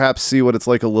to perhaps see what it's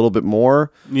like a little bit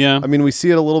more. Yeah. I mean, we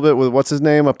see it a little bit with, what's his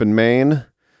name, up in Maine,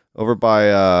 over by,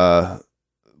 right.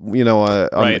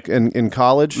 in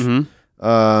college.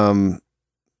 Mm-hmm.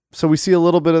 So we see a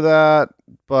little bit of that,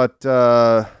 but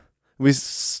we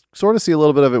sort of see a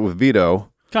little bit of it with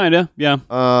Vito. Kind of, yeah.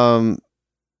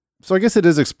 So I guess it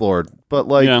is explored, but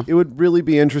it would really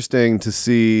be interesting to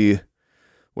see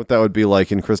what that would be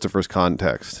like in Christopher's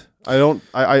context.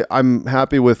 I'm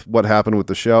happy with what happened with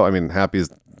the show. I mean, happy is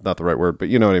not the right word, but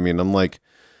you know what I mean? I'm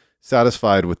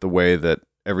satisfied with the way that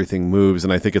everything moves,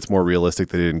 and I think it's more realistic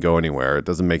that he didn't go anywhere. It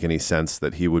doesn't make any sense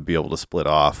that he would be able to split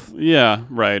off. Yeah,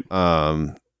 right.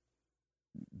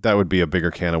 that would be a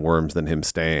bigger can of worms than him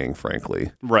staying,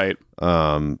 frankly. Right.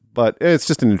 But it's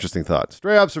just an interesting thought.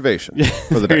 Stray observation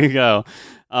for the There day. you go.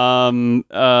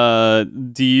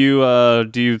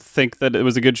 Do you think that it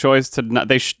was a good choice to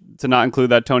not include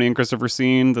that Tony and Christopher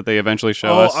scene that they eventually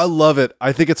show us? I love it.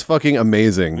 I think it's fucking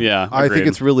amazing. Yeah, I think agreed.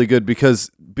 it's really good because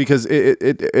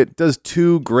it does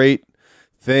two great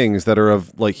things that are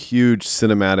of like huge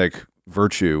cinematic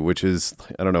virtue, which is,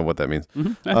 I don't know what that means.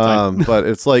 That's fine. But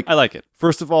it's like, I like it.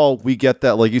 first of all, we get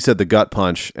that, like you said, the gut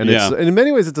punch, and Yeah. and in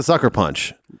many ways it's a sucker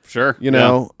punch. Sure. You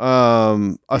know,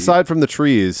 aside from the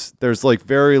trees, there's like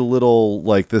very little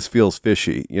like this feels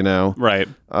fishy, you know? Right.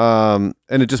 And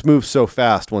it just moves so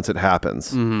fast once it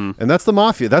happens. And that's the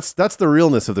mafia. That's the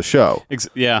realness of the show.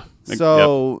 Yeah.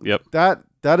 So Yep.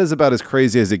 that is about as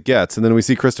crazy as it gets. And then we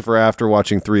see Christopher after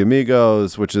watching Three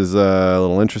Amigos, which is a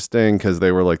little interesting because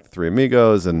they were like the Three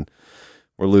Amigos, and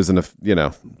we're losing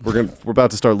we're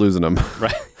about to start losing them.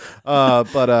 Right.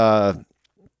 But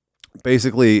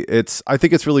basically, I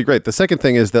think it's really great. The second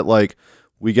thing is that like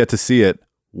we get to see it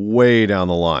way down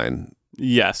the line,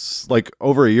 Yes. like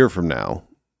over a year from now.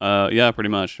 Yeah, pretty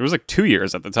much. It was like 2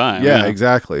 years at the time. Yeah,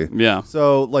 exactly. Yeah.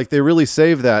 So like they really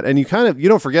save that, and you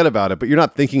don't forget about it, but you're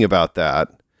not thinking about that.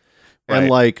 And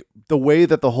Right. like the way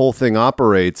that the whole thing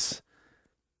operates,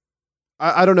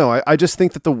 I don't know. I just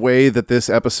think that the way that this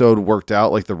episode worked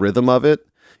out, like the rhythm of it,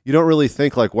 you don't really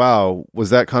think like, wow, was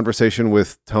that conversation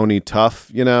with Tony tough?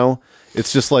 You know,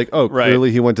 it's just like, oh, Right.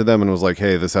 clearly he went to them and was like,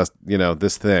 hey, this has,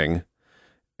 this thing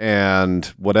and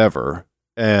whatever.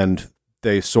 And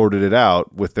they sorted it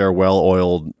out with their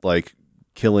well-oiled, like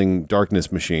killing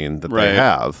darkness machine that Right. they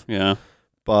have. Yeah.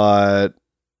 But,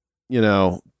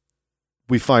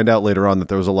 we find out later on that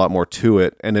there was a lot more to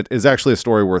it, and it is actually a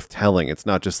story worth telling. It's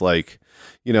not just like,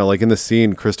 like in the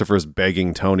scene, Christopher's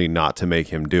begging Tony not to make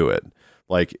him do it.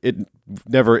 Like it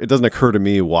doesn't occur to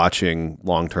me watching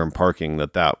Long-Term Parking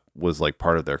that was like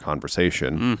part of their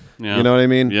conversation. Yeah. You know what I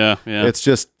mean? Yeah. Yeah.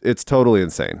 It's totally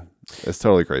insane. It's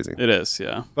totally crazy. It is.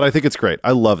 Yeah. But I think it's great.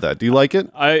 I love that. Do you like it?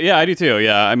 I do too.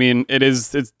 Yeah. I mean,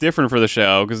 it's different for the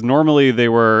show because normally they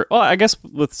were, well, I guess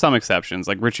with some exceptions,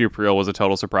 like Richie Aprile was a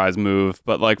total surprise move,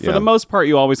 but like for the most part,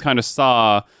 you always kind of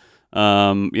saw,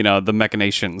 the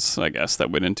machinations, I guess,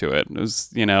 that went into it. It was,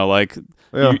 like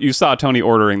you saw Tony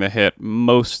ordering the hit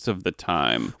most of the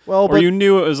time. Well, or but- you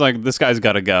knew it was like, this guy's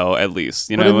got to go at least,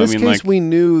 But in this case, we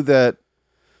knew that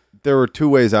there were two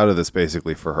ways out of this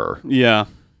basically for her. Yeah.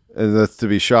 And that's to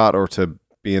be shot or to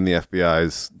be in the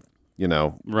FBI's,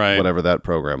 Right. whatever that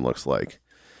program looks like.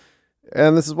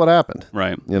 And this is what happened.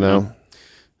 Right. Yeah.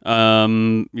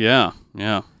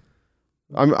 Yeah.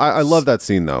 I love that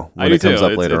scene though when I do it comes too.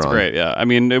 up later it's on. great. Yeah. I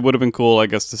mean, it would have been cool, I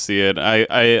guess, to see it.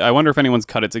 I wonder if anyone's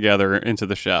cut it together into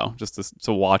the show just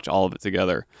to watch all of it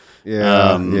together.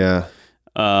 Yeah, yeah.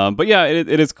 But yeah,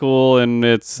 it is cool, and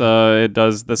it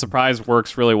does, the surprise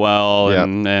works really well. Yep,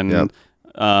 And yep.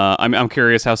 I'm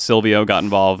curious how Silvio got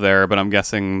involved there, but I'm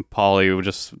guessing Paulie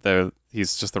would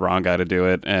he's just the wrong guy to do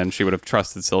it, and she would have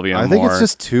trusted Silvio more. I think it's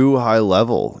just too high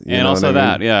level. You and know also what I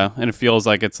mean? that, yeah. And it feels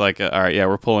like it's like, all right, yeah,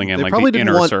 we're pulling in They like probably the didn't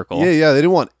inner want, circle. Yeah, they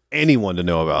didn't want anyone to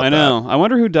know about I know. I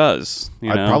wonder who does.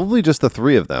 that. Probably just the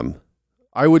three of them.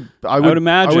 I would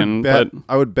imagine,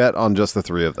 I would bet on just the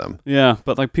three of them. Yeah,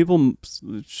 but like people,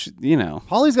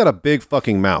 Paulie's got a big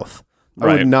fucking mouth. I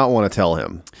Right. would not want to tell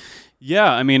him.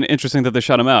 Yeah, I mean, interesting that they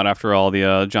shut him out after all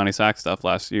the Johnny Sack stuff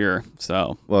last year.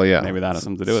 So, Well, yeah. maybe that has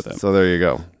something to do with it. So there you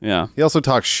go. Yeah, He also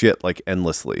talks shit like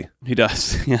endlessly. he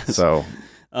does. Yes. So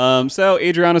So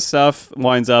Adriana's stuff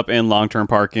winds up in long-term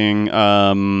parking,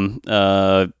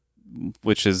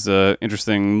 which is a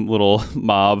interesting little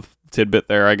mob tidbit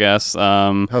there, I guess.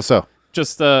 how so?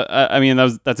 Just, I mean,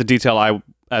 that's a detail I,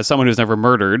 as someone who's never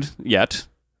murdered yet,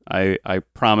 I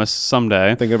promise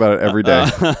someday. Thinking about it every day.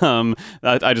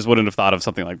 I just wouldn't have thought of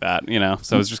something like that,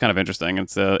 So it's just kind of interesting.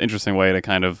 It's an interesting way to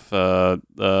kind of throw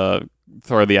the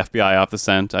FBI off the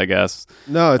scent, I guess.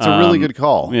 No, it's a really good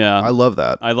call. yeah. I love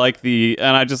that. I like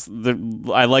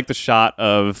I like the shot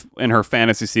of, in her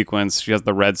fantasy sequence, she has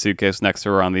the red suitcase next to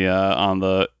her on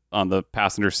the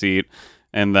passenger seat.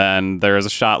 And then there is a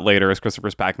shot later as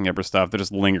Christopher's packing up her stuff that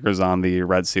just lingers on the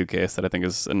red suitcase that I think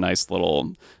is a nice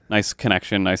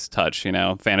connection, nice touch,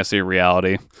 fantasy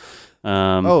reality.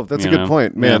 That's a good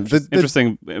point, man. Yeah,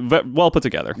 interesting, well put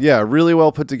together. Yeah, really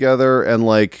well put together, and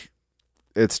like,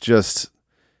 it's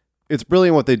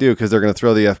brilliant what they do because they're going to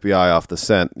throw the FBI off the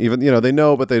scent. Even they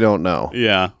know, but they don't know.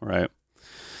 Yeah, right.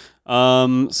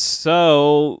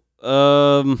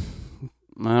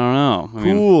 I don't know.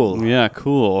 Cool. Yeah,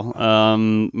 cool.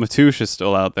 Matouche is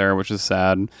still out there, which is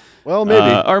sad. Well,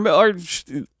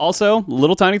 maybe. Also,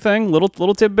 little tiny thing,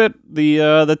 little tidbit.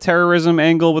 The terrorism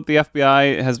angle with the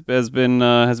FBI has been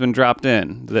dropped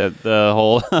in. The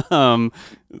whole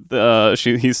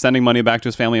he's sending money back to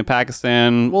his family in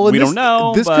Pakistan. Well, don't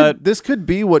know. This could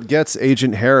be what gets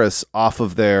Agent Harris off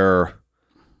of their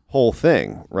whole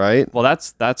thing, right? Well,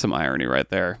 that's some irony right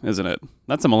there, isn't it?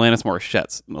 That's some Alanis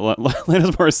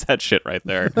Morissette shit right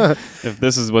there. If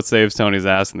this is what saves Tony's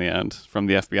ass in the end, from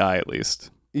the FBI at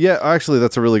least. Yeah, actually,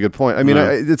 that's a really good point. I mean,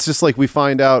 it's just like we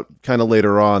find out kind of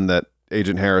later on that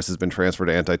Agent Harris has been transferred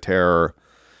to anti-terror.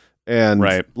 And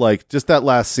like just that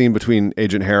last scene between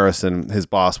Agent Harris and his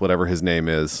boss, whatever his name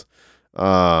is.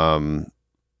 It's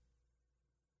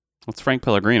Frank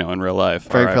Pellegrino in real life.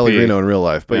 Frank Pellegrino in real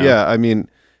life. But yeah I mean,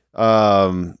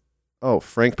 Frank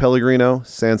Pellegrino,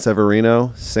 San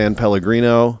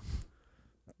Pellegrino.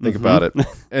 Think about it.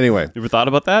 Anyway. You ever thought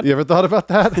about that? You ever thought about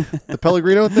that? The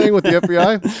Pellegrino thing with the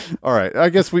FBI? All right. I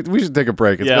guess we should take a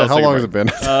break. How long has it been?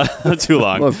 Too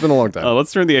long. Well, it's been a long time.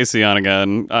 Let's turn the AC on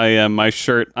again.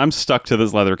 I'm stuck to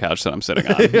this leather couch that I'm sitting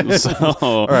on.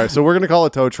 All right. So we're going to call a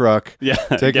tow truck. Yeah.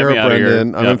 Take care of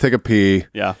Brendan. I'm going to take a pee.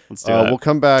 Yeah. Let's do that. We'll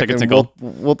come back. Take a and tinkle.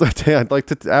 I'd like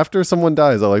to, after someone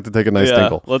dies, I like to take a nice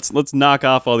tinkle. Let's knock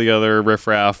off all the other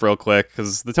riffraff real quick,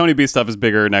 because the Tony B stuff is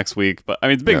bigger next week. But I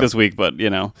mean, it's big this week, but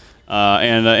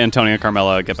and Tony and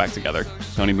Carmela get back together.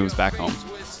 Tony moves back home.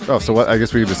 Oh, so what? I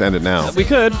guess we could just end it now. We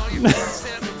could. All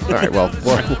right. Well,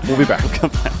 we'll be back. We'll come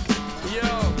back.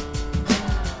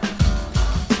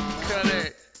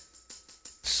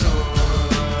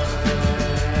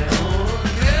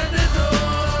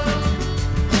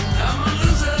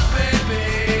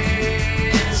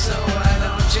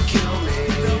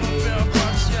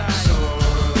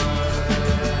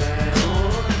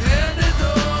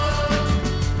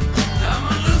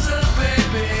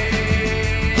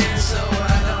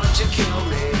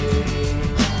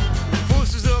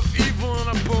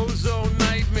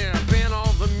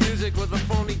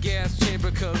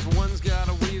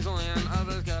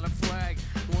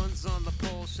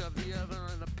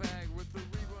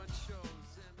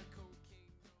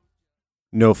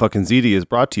 No Fucking ZD is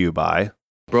brought to you by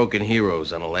Broken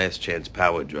Heroes on a Last Chance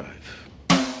Power Drive.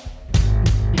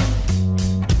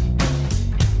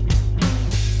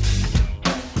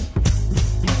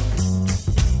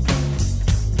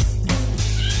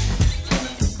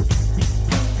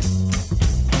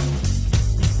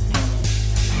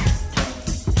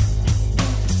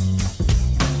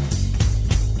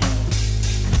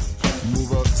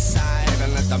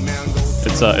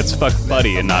 It's Fuck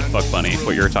Buddy and not Fuck Bunny.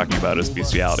 What you're talking about is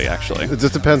bestiality, actually. It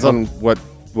just depends on what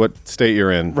state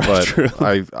you're in, but true.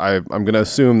 I'm going to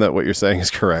assume that what you're saying is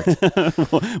correct.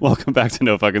 Welcome back to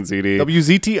No Fucking ZD.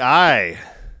 WZTI.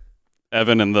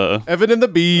 Evan and the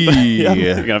B. You're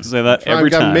going to have to say that every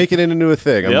time. I'm making it into a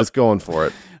thing. I'm just going for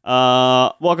it.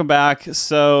 Welcome back.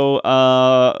 So,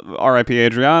 R.I.P.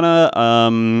 Adriana.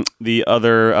 The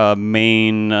other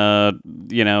main,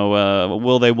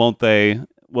 will they, won't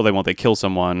they kill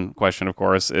someone? Question, of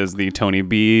course, is the Tony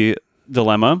B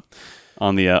dilemma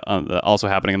on the also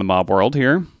happening in the mob world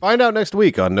here. Find out next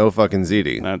week on No Fucking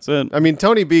ZD. That's it. I mean,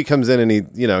 Tony B comes in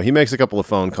and he makes a couple of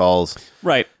phone calls.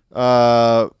 Right.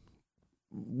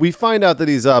 We find out that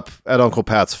he's up at Uncle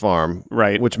Pat's farm,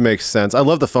 right? Which makes sense. I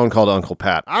love the phone call to Uncle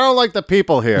Pat. I don't like the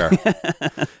people here.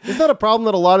 Isn't that a problem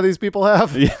that a lot of these people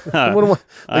have? Yeah.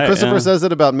 Christopher says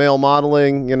it about male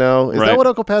modeling. Is that what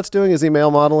Uncle Pat's doing? Is he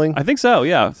male modeling? I think so.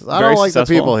 Yeah. I don't like the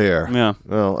people here. Yeah.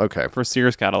 Oh, okay. For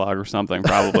Sears catalog or something,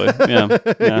 probably.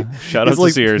 Yeah. Shout out to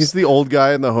Sears. He's the old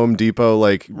guy in the Home Depot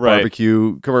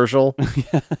barbecue commercial.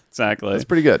 Yeah, exactly. That's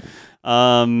pretty good.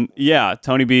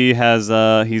 Tony B has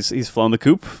he's flown the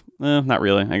coop. Not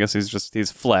really. I guess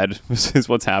he's fled. This is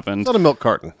what's happened. He's on a milk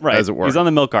carton, right? As it were. He's on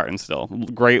the milk carton still.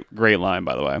 Great line,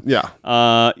 by the way. Yeah.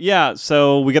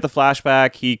 So we get the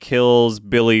flashback. He kills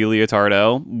Billy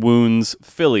Leotardo, wounds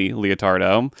Philly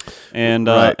Leotardo,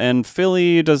 and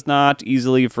Philly does not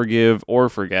easily forgive or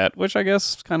forget, which I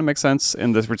guess kind of makes sense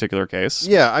in this particular case.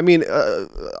 Yeah, I mean,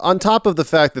 on top of the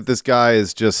fact that this guy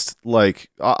is just like,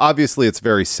 obviously it's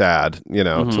very sad,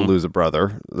 to lose a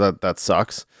brother. That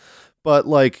sucks, but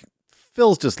like,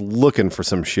 Phil's just looking for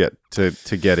some shit to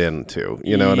get into,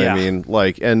 you know what I mean?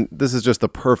 Like, and this is just the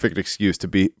perfect excuse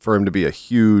for him to be a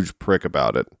huge prick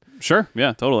about it. Sure.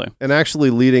 Yeah, totally. And actually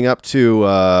leading up to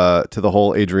the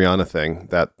whole Adriana thing,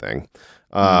 that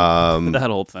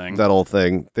whole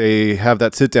thing, they have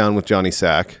that sit down with Johnny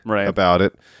Sack about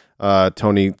it.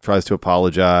 Tony tries to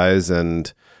apologize,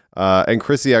 and And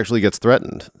Chrissy actually gets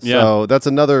threatened. Yeah. So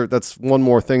that's one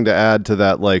more thing to add to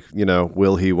that, like,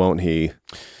 will he, won't he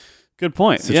Good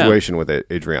point. situation with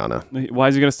Adriana. Why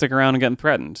is he going to stick around and getting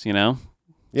threatened,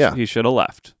 Yeah. He should have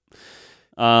left.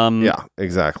 Yeah,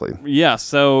 exactly. Yeah,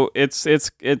 so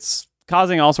it's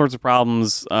causing all sorts of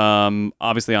problems.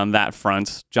 Obviously, on that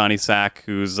front, Johnny Sack,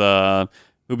 who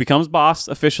becomes boss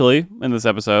officially in this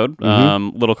episode.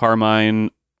 Little Carmine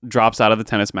drops out of the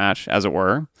tennis match, as it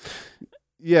were.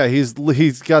 Yeah, he's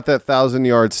got that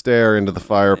 1,000-yard stare into the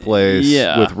fireplace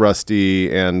with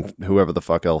Rusty and whoever the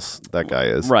fuck else that guy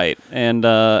is. Right, and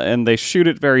they shoot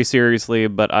it very seriously,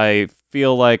 but I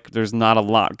feel like there's not a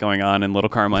lot going on in Little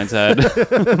Carmine's head.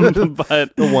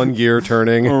 But the one gear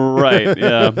turning. Right,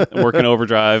 yeah, working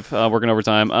overtime.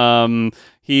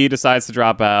 He decides to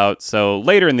drop out. So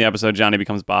later in the episode, Johnny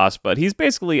becomes boss, but he's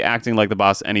basically acting like the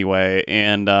boss anyway,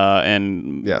 and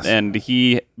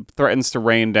he threatens to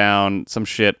rain down some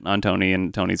shit on Tony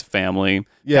and Tony's family,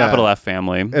 capital F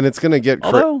family, and it's gonna get.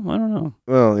 Although I don't know.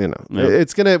 Well,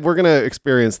 we're gonna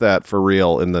experience that for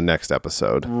real in the next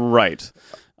episode. Right.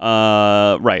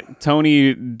 Right.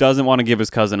 Tony doesn't want to give his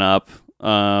cousin up.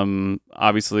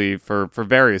 Obviously for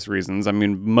various reasons. I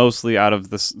mean, mostly out of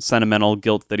the sentimental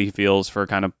guilt that he feels for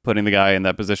kind of putting the guy in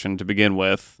that position to begin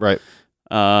with. Right.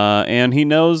 And he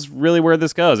knows really where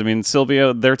this goes. I mean,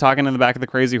 Silvio, they're talking in the back of the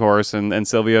Crazy Horse, and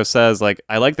Silvio says, like,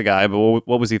 I like the guy, but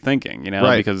what was he thinking?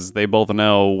 Right. Because they both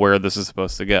know where this is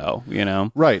supposed to go,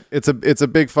 Right. It's a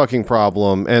big fucking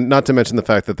problem. And not to mention the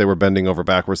fact that they were bending over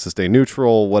backwards to stay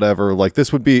neutral, whatever. Like,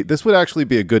 this would actually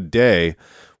be a good day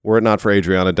were it not for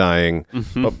Adriana dying,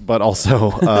 but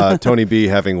also Tony B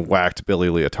having whacked Billy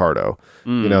Leotardo.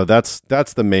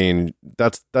 That's the main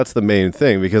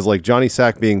thing, because like Johnny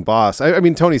Sack being boss, I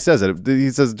mean Tony says it. He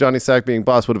says Johnny Sack being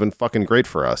boss would have been fucking great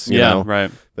for us. You know?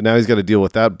 Right. But now he's got to deal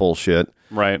with that bullshit.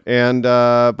 Right. And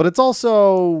but it's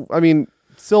also, I mean,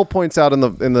 Sil points out in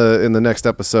the next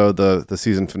episode, the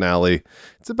season finale,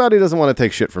 it's about he doesn't want to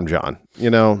take shit from John.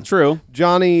 True.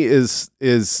 Johnny is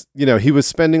he was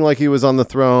spending like he was on the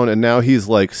throne, and now he's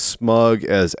like smug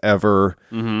as ever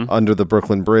under the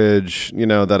Brooklyn Bridge.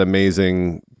 That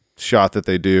amazing shot that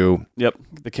they do. Yep,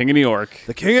 the King of New York.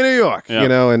 The King of New York.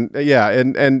 Yep.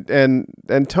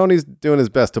 And Tony's doing his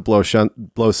best to blow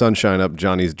sunshine up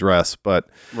Johnny's dress, but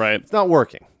it's not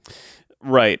working.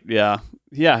 Right. Yeah.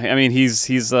 Yeah. I mean, he's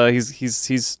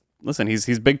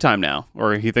big time now,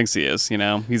 or he thinks he is.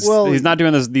 He's not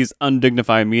doing these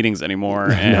undignified meetings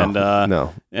anymore. And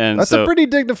no. And that's a pretty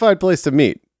dignified place to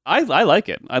meet. I like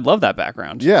it. I love that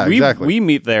background. Yeah, exactly. We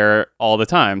meet there all the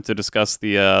time to discuss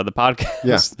the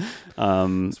podcast.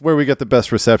 Yeah. It's where we get the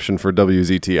best reception for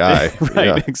WZTI. Right.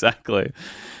 Yeah. Exactly.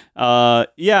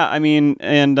 Yeah. I mean,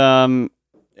 and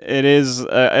it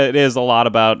is a lot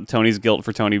about Tony's guilt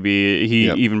for Tony B. He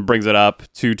even brings it up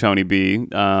to Tony B.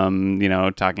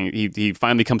 Talking. He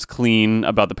finally comes clean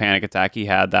about the panic attack he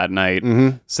had that night,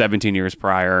 17 years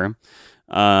prior.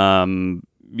 I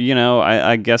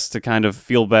guess to kind of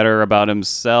feel better about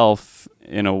himself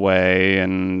in a way,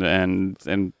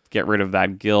 and get rid of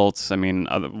that guilt. I mean,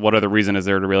 what other reason is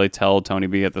there to really tell Tony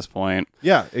B at this point?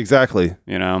 Yeah, exactly.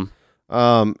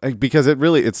 Because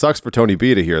it sucks for Tony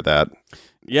B to hear that.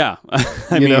 Yeah.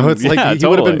 It's like he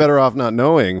would have been better off not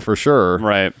knowing, for sure.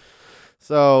 Right.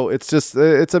 So it's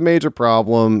a major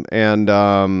problem. And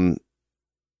I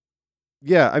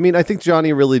mean, I think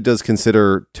Johnny really does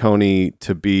consider Tony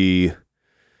to be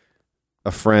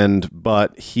a friend,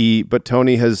 but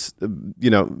Tony has,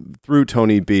 through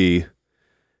Tony B,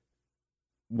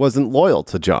 wasn't loyal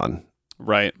to John.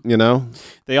 Right.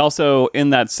 They also, in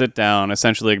that sit down,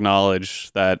 essentially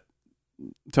acknowledge that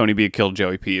Tony B killed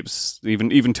Joey Peeps.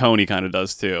 Even Tony kind of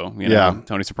does too.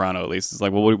 Tony Soprano, at least, is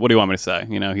like, well, what do you want me to say?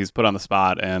 He's put on the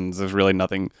spot, and there's really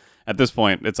nothing at this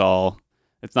point. It's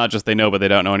not just they know, but they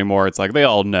don't know anymore. It's like they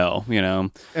all know.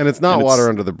 And it's not water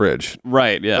under the bridge.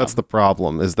 Right. Yeah. That's the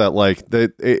problem. Is that like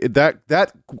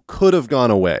that could have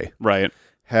gone away. Right.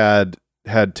 Had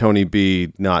Tony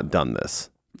B not done this.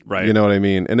 Right. You know what I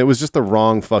mean? And it was just the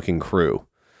wrong fucking crew.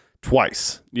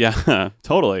 Twice. Yeah,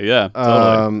 totally. Yeah,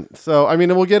 totally. So, I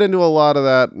mean, we'll get into a lot of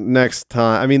that next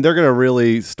time. I mean, they're going to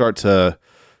really start to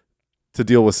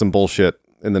deal with some bullshit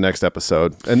in the next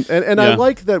episode. And I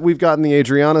like that we've gotten the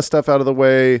Adriana stuff out of the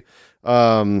way.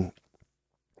 Tony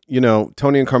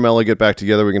and Carmela get back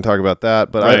together. We can talk about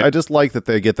that. But I just like that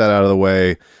they get that out of the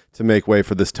way to make way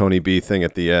for this Tony B thing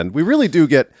at the end. We really do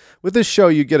get, with this show,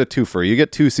 you get a twofer. You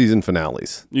get 2 season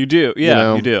finales. You do.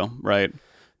 Yeah, you do. Right.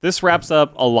 This wraps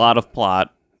up a lot of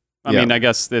plot. I mean, I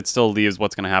guess it still leaves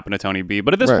what's going to happen to Tony B.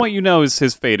 But at this point,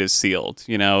 his fate is sealed.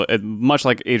 Much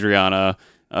like Adriana,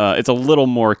 it's a little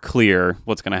more clear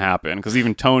what's going to happen. Because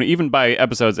even by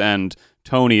episode's end,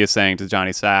 Tony is saying to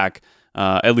Johnny Sack,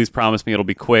 at least promise me it'll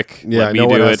be quick. Yeah, Let me no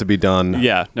one do has it. to be done.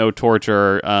 Yeah, no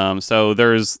torture. So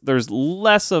there's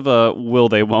less of a will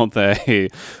they, won't they.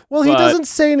 Well, he doesn't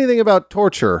say anything about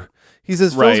torture. He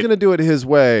says Phil's Right. going to do it his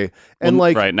way. And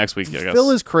right, next week, I guess.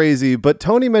 Phil is crazy, but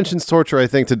Tony mentions torture, I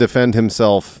think, to defend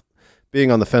himself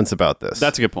being on the fence about this.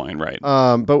 That's a good point, right.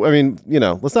 But I mean,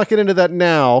 let's not get into that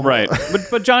now. Right.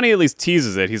 But Johnny at least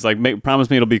teases it. He's like, promise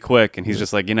me it'll be quick. And he's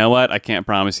just like, you know what? I can't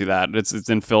promise you that. It's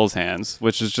in Phil's hands,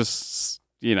 which is just,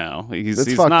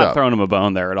 he's fucked not up. throwing him a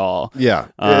bone there at all. Yeah.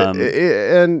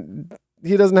 And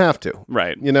he doesn't have to.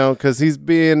 Right. Because he's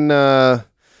being, they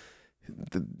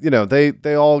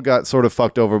all got sort of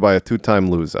fucked over by a two-time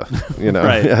loser,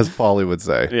 Right. as Paulie would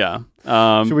say. Yeah.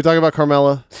 Should we talk about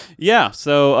Carmela? Yeah.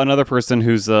 So another person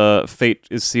whose fate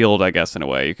is sealed, I guess, in a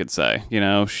way you could say.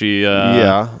 She.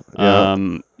 Yeah.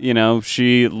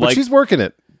 She But she's working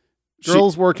it.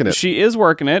 Girl's working it. She is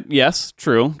working it. Yes.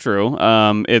 True.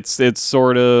 It's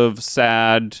sort of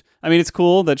sad. I mean, it's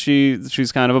cool that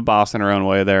she's kind of a boss in her own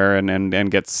way there,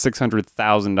 and gets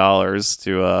 $600,000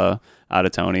 to out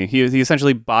of Tony. He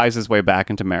essentially buys his way back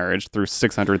into marriage through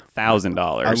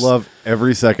 $600,000. I love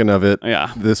every second of it.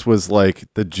 Yeah. This was like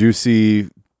the juicy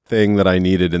thing that I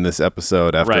needed in this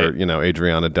episode after, Right.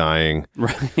 Adriana dying.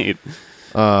 Right.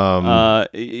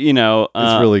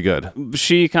 It's really good.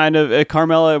 She kind of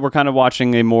Carmela. We're kind of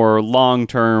watching a more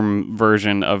long-term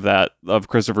version of that, of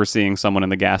Christopher seeing someone in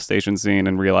the gas station scene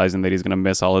and realizing that he's going to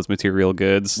miss all his material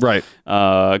goods. Right.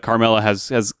 Carmela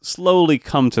has slowly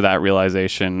come to that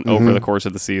realization over the course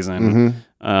of the season.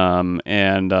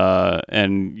 And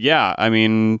yeah, I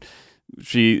mean,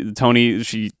 she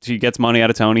gets money out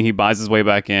of Tony. He buys his way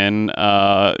back in.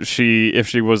 If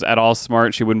she was at all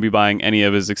smart, she wouldn't be buying any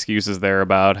of his excuses there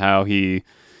about how he,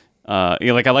 I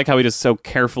like how he just so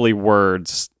carefully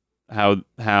words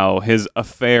how his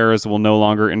affairs will no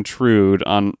longer intrude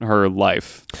on her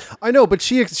life. I know, but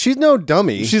she's no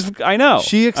dummy. I know.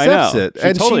 She accepts it, She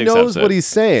and totally she knows accepts what it. he's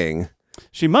saying.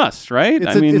 She must, right?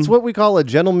 It's what we call a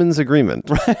gentleman's agreement.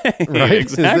 Right?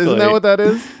 Exactly. Isn't that what that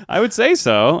is? I would say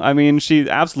so. I mean, she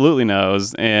absolutely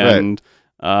knows and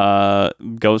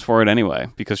goes for it anyway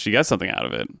because she gets something out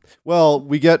of it. Well,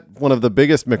 we get one of the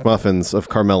biggest McMuffins of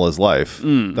Carmela's life,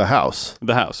 the house.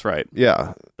 The house, right?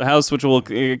 Yeah. The house, which will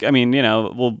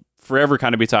forever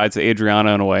kind of be tied to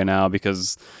Adriana in a way now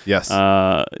because Yes.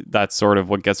 that's sort of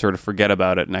what gets her to forget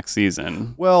about it next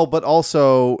season. Well, but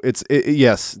also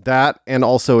yes, that, and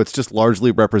also it's just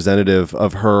largely representative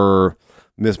of her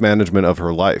mismanagement of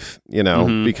her life,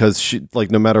 because she,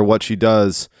 like, no matter what she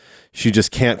does, she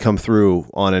just can't come through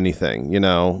on anything,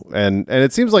 and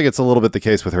it seems like it's a little bit the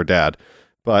case with her dad.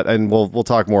 And we'll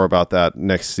talk more about that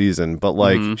next season. But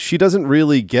like, she doesn't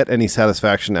really get any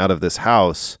satisfaction out of this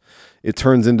house. It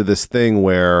turns into this thing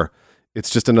where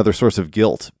it's just another source of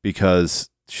guilt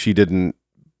because she didn't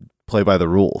play by the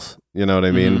rules. You know what I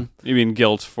mean? You mean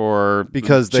guilt for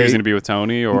because choosing to be with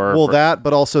Tony, or that,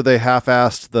 but also they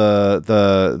half-assed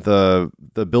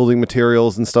the building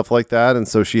materials and stuff like that, and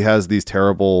so she has these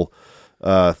terrible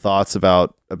thoughts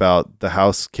about the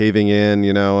house caving in,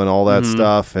 and all that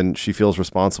stuff, and she feels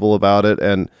responsible about it,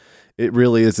 and it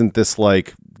really isn't this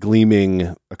like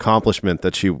gleaming accomplishment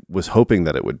that she was hoping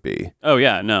that it would be. Oh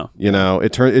yeah, no.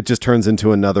 It just turns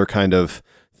into another kind of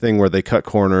thing where they cut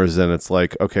corners and it's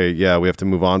like, okay, yeah, we have to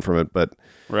move on from it, but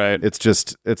right.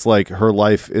 It's like her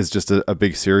life is just a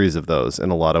big series of those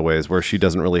in a lot of ways where she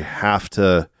doesn't really have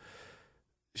to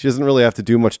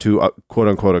do much to quote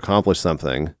unquote accomplish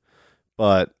something,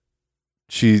 but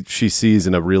she sees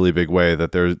in a really big way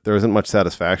that there isn't much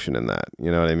satisfaction in that.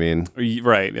 You know what I mean?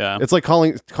 Right. Yeah. It's like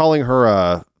calling her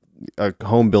a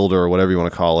home builder or whatever you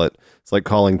want to call it. It's like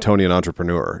calling Tony an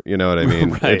entrepreneur. You know what I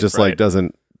mean? Right, it just like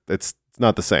doesn't. It's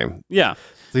not the same. Yeah.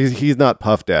 He's not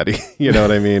Puff Daddy. You know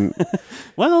what I mean?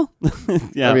 Well,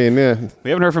 yeah. I mean, yeah. We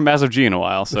haven't heard from Massive G in a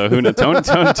while, so who knows?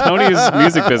 Tony's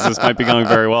music business might be going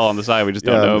very well on the side. We just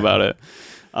don't know about it.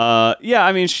 Yeah,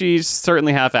 I mean, she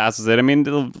certainly half-asses it. I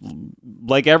mean,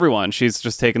 like everyone, she's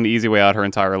just taken the easy way out her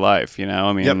entire life,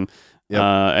 I mean, Yep.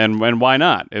 And why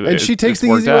not? And she takes the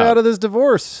easy way out of this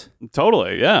divorce.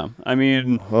 Totally, yeah. I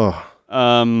mean,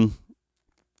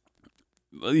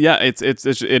 yeah,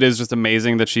 it is just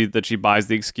amazing that she buys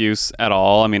the excuse at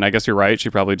all. I mean, I guess you're right. She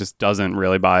probably just doesn't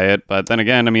really buy it. But then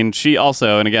again, I mean, she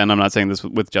also, and again, I'm not saying this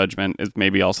with judgment, is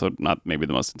maybe also not maybe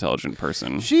the most intelligent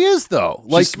person. She is though.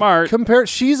 She's smart.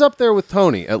 She's up there with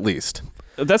Tony at least.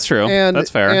 That's true. And that's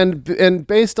fair. And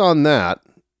based on that,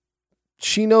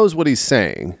 she knows what he's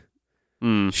saying.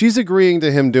 She's agreeing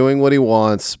to him doing what he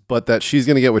wants, but that she's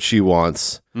going to get what she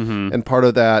wants. And part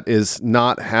of that is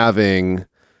not having,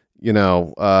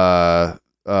 Ivanka,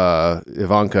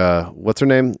 what's her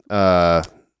name?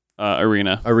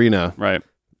 Arena. Right.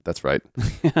 That's right.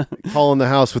 Calling the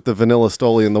house with the vanilla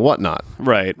stoli and the whatnot.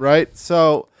 Right. Right.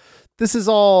 So this is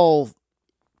all,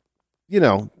 they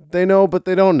know, but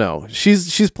they don't know.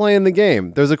 She's playing the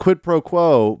game. There's a quid pro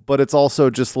quo, but it's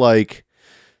also just like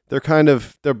they're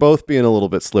both being a little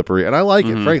bit slippery, and I like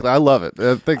it. Frankly, I love it.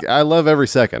 I love every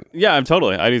second. Yeah,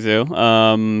 totally. I do too.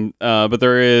 But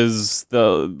there is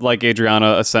like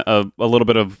Adriana, a little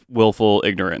bit of willful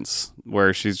ignorance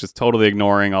where she's just totally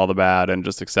ignoring all the bad and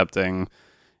just accepting.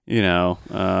 I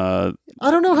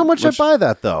don't know how much I buy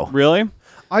that though. Really?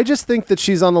 I just think that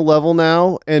she's on the level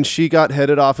now, and she got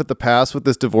headed off at the pass with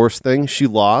this divorce thing. She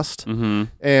lost,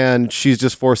 and she's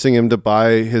just forcing him to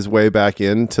buy his way back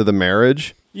into the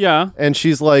marriage. Yeah. And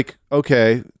she's like,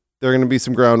 okay, there are going to be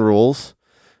some ground rules.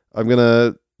 I'm going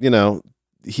to,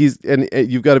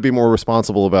 you've got to be more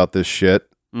responsible about this shit,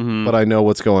 but I know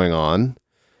what's going on.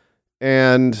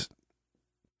 And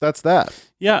that's that.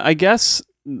 Yeah, I guess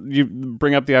you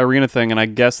bring up the Irina thing, and I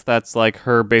guess that's like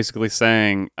her basically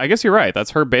saying, I guess you're right.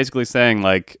 That's her basically saying,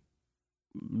 like,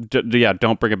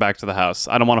 don't bring it back to the house.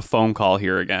 I don't want a phone call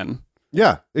here again.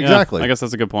 Yeah, exactly. Yeah, I guess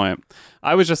that's a good point.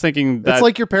 I was just thinking that... It's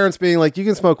like your parents being like, you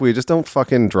can smoke weed, just don't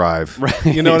fucking drive. Right.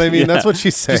 You know what I mean? That's what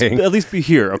she's saying. Just at least be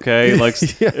here, okay? Like,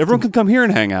 everyone can come here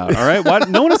and hang out, all right? Why?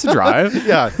 No one has to drive.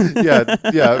 Yeah,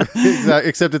 exactly.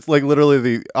 Except it's like literally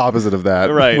the opposite of that,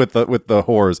 right? With the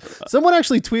whores. Someone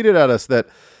actually tweeted at us that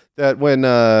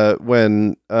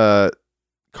when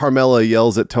Carmela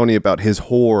yells at Tony about his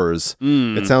whores,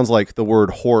 it sounds like the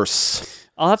word horse.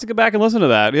 I'll have to go back and listen to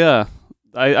that. Yeah.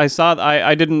 I saw.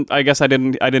 I didn't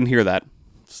hear that.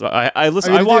 So I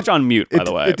listen. I watch on mute, by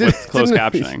the way, with closed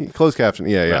captioning. Closed caption.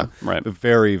 Yeah. Right. A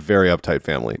very, very uptight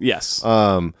family. Yes.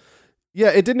 Yeah,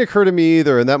 it didn't occur to me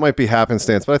either, and that might be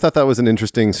happenstance, but I thought that was an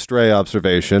interesting stray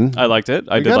observation. I liked it.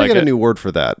 I did like it. We gotta get a new word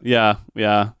for that. Yeah.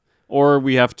 Or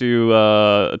we have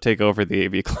to take over the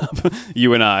AV Club.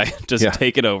 You and I just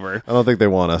take it over. I don't think they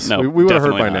want us. No, we would have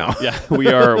heard by not. now. Yeah, we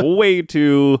are way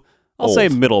too. I'll Old. say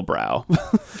middle brow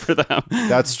for them.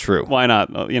 That's true. Why not?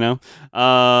 We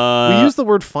used the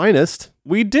word finest.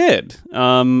 We did.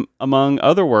 Among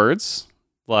other words,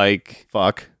 like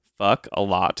fuck a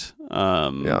lot.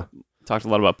 Yeah. Talked a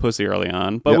lot about pussy early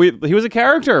on, but he was a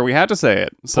character. We had to say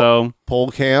it. So pole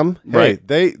cam, right?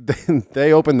 Hey,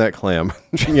 they opened that clam,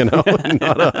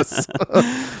 not us.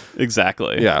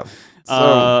 Exactly. Yeah.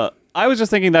 So. I was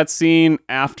just thinking that scene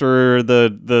after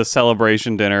the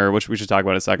celebration dinner, which we should talk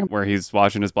about in a second, where he's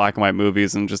watching his black and white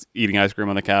movies and just eating ice cream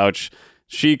on the couch.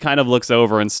 She kind of looks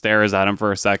over and stares at him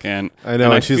for a second. I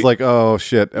know, and she's like, "Oh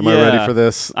shit, am I ready for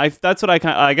this?" That's what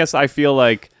I guess I feel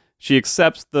like she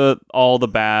accepts all the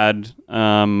bad,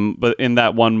 but in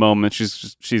that one moment,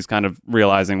 she's kind of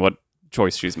realizing what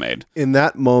choice she's made. In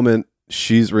that moment,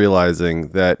 she's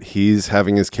realizing that he's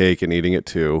having his cake and eating it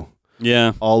too.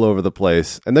 Yeah. All over the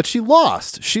place. And that she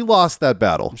lost. She lost that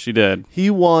battle. She did.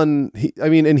 He won. He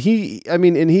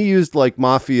used like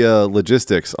mafia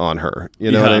logistics on her. You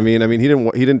know what I mean? I mean, he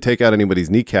didn't take out anybody's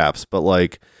kneecaps, but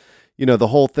like, the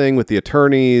whole thing with the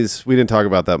attorneys, we didn't talk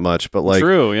about that much, but like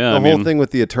true, yeah. The whole thing with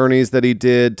the attorneys that he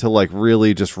did to like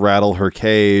really just rattle her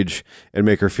cage and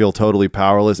make her feel totally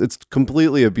powerless. It's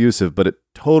completely abusive, but it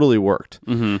totally worked.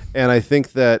 And I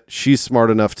think that she's smart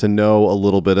enough to know a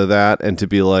little bit of that and to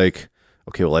be like,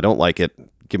 okay, well, I don't like it.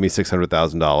 Give me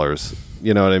 $600,000.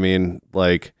 You know what I mean?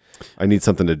 Like, I need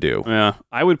something to do. Yeah,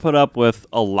 I would put up with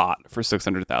a lot for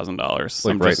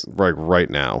 $600,000. Like right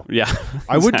now. Yeah, exactly.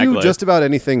 I would do just about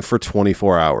anything for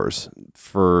 24 hours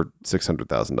for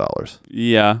 $600,000.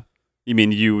 Yeah, you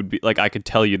mean you would be like, I could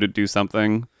tell you to do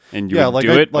something and you would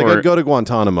do it? Like I'd go to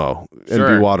Guantanamo and be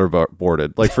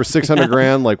waterboarded. Like for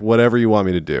 $600,000, like whatever you want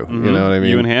me to do. You know what I mean?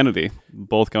 You and Hannity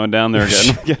both going down there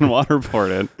getting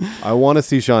waterboarded. I want to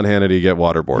see Sean Hannity get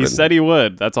waterboarded. He said he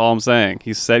would. That's all I'm saying.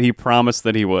 He promised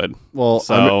that he would. Well,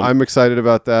 so, I'm excited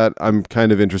about that. I'm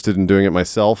kind of interested in doing it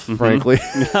myself, frankly.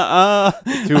 To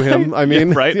him, I mean.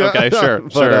 Yeah, right? Yeah. Okay, sure.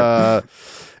 But,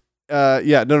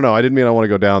 no. I didn't mean I want to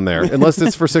go down there unless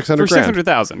it's for $600,000. For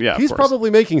 $600,000, yeah. He's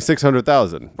probably making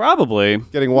 $600,000. Probably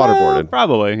getting waterboarded.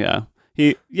 Probably, yeah.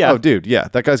 Oh, dude, yeah.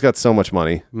 That guy's got so much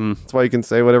money. That's why he can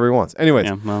say whatever he wants. Anyways,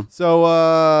 so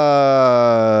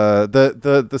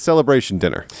the celebration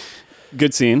dinner.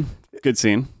 Good scene. Good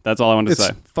scene. That's all I wanted to It's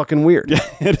say. fucking weird.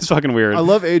 It is fucking weird. I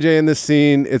love AJ in this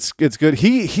scene. It's good.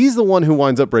 He's the one who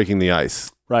winds up breaking the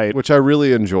ice, right. which I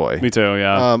really enjoy. Me too,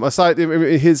 yeah. Aside, I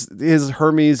mean, his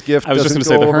Hermes gift. I was just going to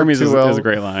say the Hermes is a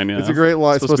great line. Yeah. It's a great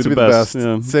line. It's supposed to be the best.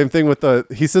 Yeah. Same thing with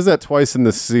he says that twice in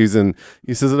this season.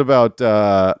 He says it about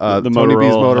The Tony B's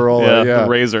Yeah, Motorola. the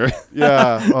Razor.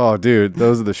 Yeah. Oh, dude,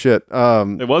 those are the shit.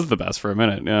 It was the best for a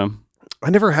minute, yeah. I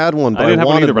never had one, but I didn't have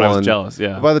one wanted either, but I was jealous,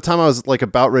 yeah. By the time I was like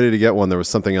about ready to get one, there was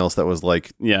something else that was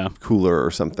like Yeah. cooler or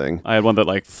something. I had one that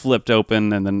like flipped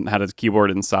open and then had a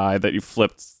keyboard inside that you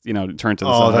flipped, turned to the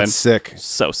Oh, side. that's sick.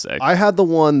 So sick. I had the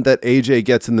one that AJ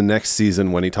gets in the next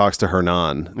season when he talks to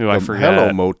Hernan. Ooh, I forget.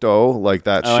 Hello, Moto. Like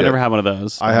that shit. I never had one of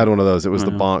those. I had one of those. It was the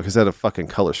bomb because it had a fucking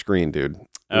color screen, dude.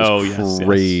 It was yes.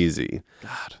 crazy.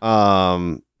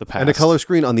 God. The past. And a color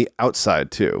screen on the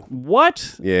outside too.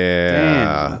 What?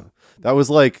 Yeah. Damn. That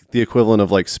was like the equivalent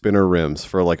of like spinner rims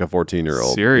for like a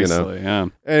 14-year-old. Seriously, yeah.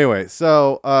 Anyway,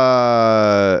 so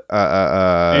AJ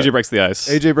breaks the ice.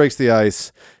 AJ breaks the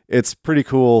ice. It's pretty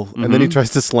cool. And then he tries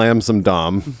to slam some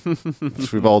Dom,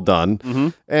 which we've all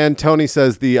done. And Tony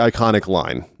says the iconic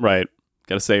line. Right.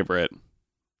 Got to savor it.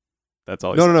 That's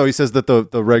all. No. He says that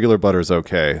the regular butter's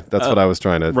okay. That's what I was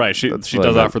trying to. Right. She that's does what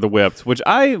I meant. offer the whipped, which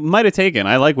I might have taken.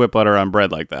 I like whipped butter on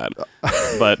bread like that,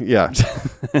 but Yeah.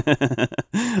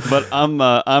 but I'm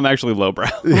actually lowbrow.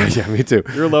 yeah, me too.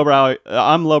 You're lowbrow.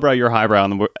 I'm lowbrow. You're highbrow,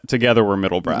 and together we're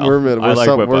middlebrow. We're, I like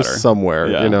whipped we're butter. somewhere.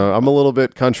 Yeah. You know, I'm a little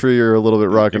bit country, you're a little bit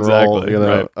rock and roll. Exactly, You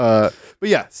know, right. but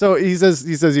yeah. So he says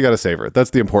you got to savor it.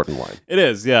 That's the important line. It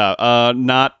is, yeah.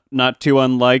 Not too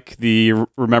unlike the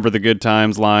 "Remember the Good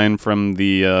Times" line from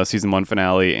the season 1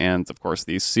 finale, and of course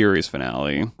the series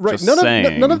finale. Right. Just None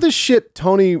saying. of this shit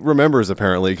Tony remembers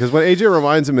apparently, because when AJ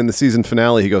reminds him in the season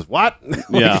finale, he goes, "What?"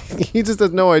 Yeah. He just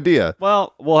has no idea.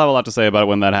 Well, we'll have a lot to say about it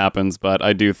when that happens, but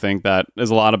I do think that is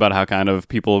a lot about how kind of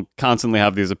people constantly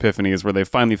have these epiphanies where they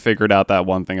finally figured out that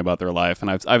one thing about their life, and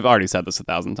I've already said this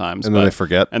 1,000 times. And then they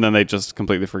forget. and then they just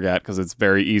completely forget because it's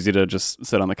very easy to just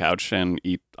sit on the couch and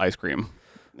eat ice cream.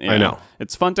 I know.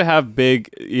 It's fun to have big,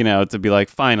 to be like,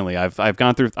 finally, I've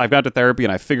got to therapy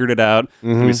and I figured it out. It's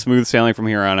gonna be smooth sailing from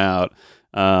here on out.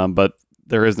 But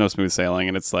there is no smooth sailing,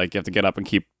 and it's like you have to get up and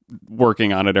keep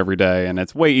working on it every day. And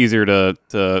it's way easier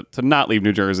to not leave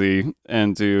New Jersey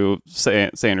and to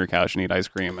stay on your couch and eat ice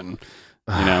cream, and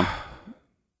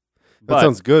That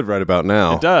sounds good right about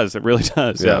now. It does. It really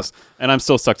does. Yeah. Yes. And I'm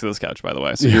still stuck to this couch, by the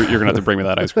way. So you're gonna have to bring me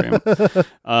that ice cream.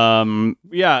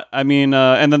 Yeah. I mean,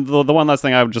 and then the one last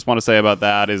thing I would just want to say about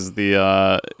that is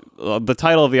the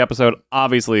title of the episode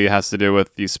obviously has to do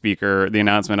with the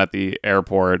announcement at the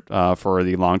airport for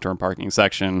the long-term parking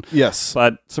section. Yes.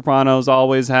 But Sopranos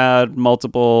always had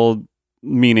multiple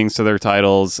meanings to their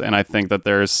titles, and I think that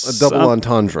there's A double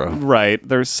entendre. Right.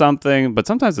 There's something, but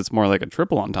sometimes it's more like a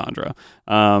triple entendre.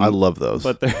 I love those.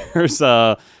 But there's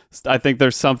I think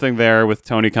there's something there with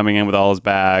Tony coming in with all his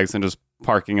bags and just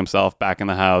parking himself back in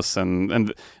the house,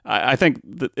 and I think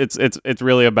it's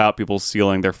really about people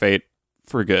sealing their fate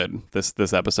for good.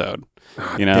 This episode,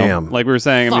 damn. like we were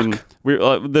saying. I mean,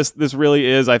 this really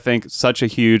is, I think, such a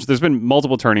huge. There's been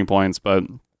multiple turning points, but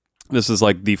this is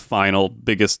like the final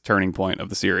biggest turning point of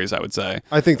the series, I would say.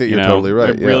 I think that you're totally right.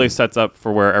 It really sets up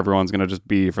for where everyone's going to just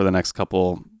be for the next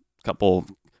couple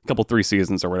 3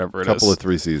 seasons or whatever it is. Couple of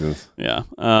 3 seasons. Yeah.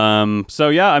 So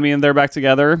yeah, I mean, they're back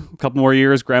together. A couple more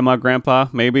years, grandma, grandpa,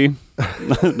 maybe.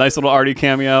 Nice little Artie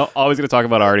cameo. Always going to talk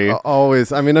about Artie.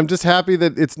 Always. I mean, I'm just happy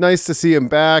that it's nice to see him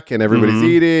back and everybody's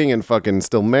eating and fucking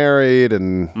still married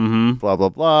and blah, blah,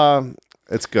 blah.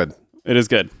 It's good. It is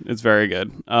good. It's very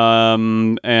good.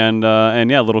 And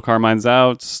yeah, little Carmine's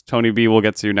out. Tony B will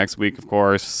get to next week, of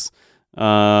course.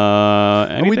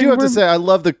 And we do have to say, I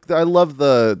love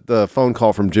the phone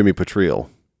call from Jimmy Petriel.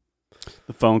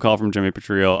 The phone call from Jimmy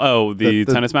Petriel. Oh, the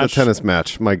tennis match? The tennis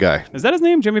match, my guy. Is that his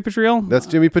name, Jimmy Petriel? That's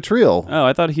Jimmy Petriel. Oh,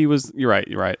 I thought he was... You're right.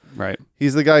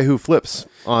 He's the guy who flips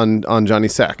on Johnny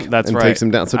Sack. That's and right. takes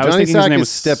him down. So I was Johnny thinking his Sack name is was-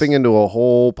 stepping into a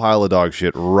whole pile of dog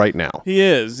shit right now. He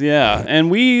is, yeah.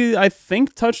 And we, I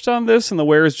think, touched on this in the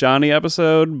Where's Johnny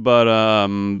episode, but,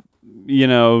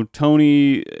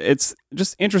 Tony, it's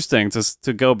just interesting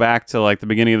to go back to, like, the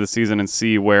beginning of the season and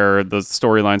see where the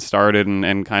storyline started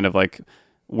and kind of, like,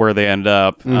 where they end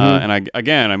up. And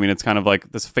I mean, it's kind of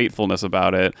like this fatefulness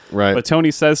about it. Right. But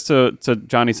Tony says to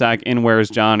Johnny Sack in Where's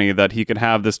Johnny that he could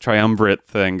have this triumvirate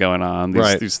thing going on,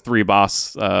 these three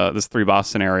boss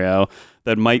scenario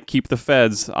that might keep the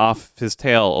feds off his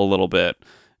tail a little bit.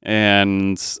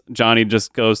 And Johnny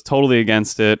just goes totally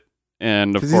against it.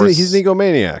 And of course, he's an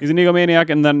egomaniac. He's an egomaniac.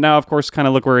 And then now, of course, kind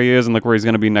of look where he is and look where he's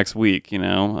going to be next week,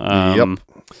 Yep.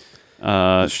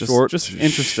 Just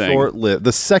interesting. Short-lived.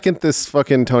 The second this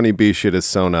fucking Tony B shit is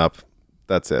sewn up,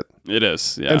 that's it. It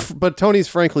is, yeah. But Tony's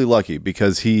frankly lucky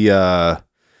because he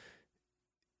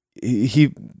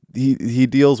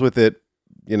deals with it,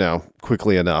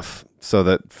 quickly enough so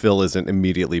that Phil isn't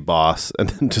immediately boss and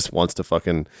then just wants to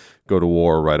fucking go to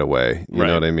war right away. You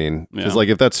know what I mean? Because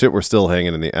if that shit were still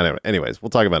hanging in the anyways,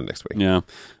 we'll talk about it next week. Yeah.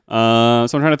 So I'm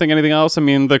trying to think anything else. I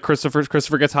mean, the Christopher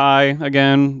gets high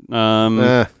again.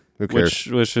 Who cares?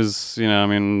 Which is,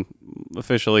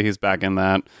 officially he's back in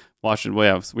that. Watching,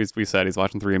 we said he's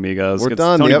watching Three Amigos. We're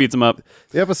done. Tony beats him up.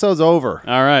 The episode's over.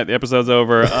 All right, the episode's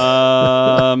over.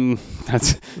 Our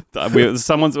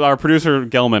producer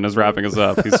Gelman is wrapping us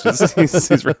up. He's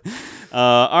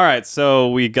all right.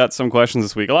 So we got some questions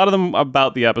this week. A lot of them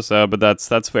about the episode, but that's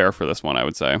fair for this one, I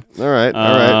would say. All right.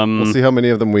 We'll see how many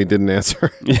of them we didn't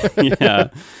answer. Yeah.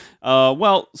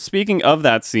 Well, speaking of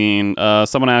that scene,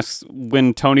 someone asks,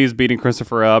 when Tony's beating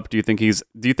Christopher up, do you think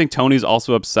Tony's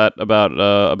also upset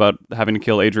about having to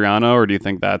kill Adriana, or do you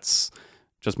think that's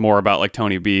just more about like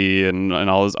Tony B and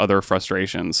all his other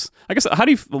frustrations? I guess what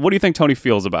do you think Tony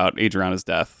feels about Adriana's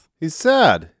death? He's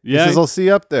sad. Yeah. He says, I'll see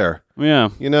you up there. Yeah.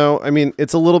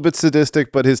 It's a little bit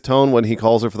sadistic, but his tone when he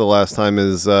calls her for the last time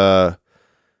is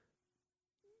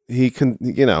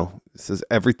says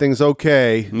everything's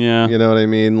okay. Yeah. You know what I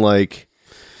mean? Like,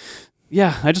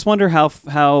 yeah, I just wonder how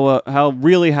far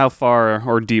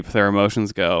or deep their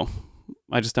emotions go.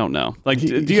 I just don't know. Like,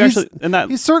 do you actually in that?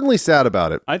 He's certainly sad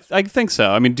about it. I think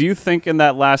so. I mean, do you think in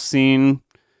that last scene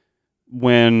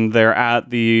when they're at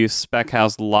the spec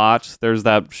house lot, there's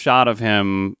that shot of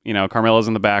him, Carmela's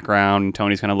in the background and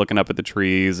Tony's kind of looking up at the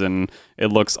trees, and it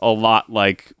looks a lot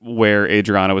like where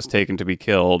Adriana was taken to be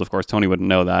killed. Of course, Tony wouldn't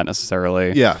know that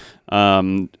necessarily. Yeah.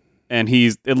 And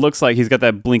it looks like he's got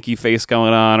that blinky face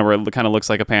going on, or it kind of looks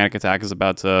like a panic attack is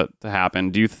about to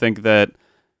happen. Do you think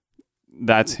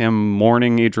that's him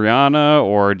mourning Adriana,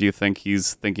 or do you think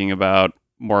he's thinking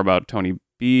more about Tony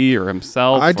B or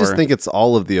himself? I just think it's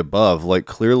all of the above. Like,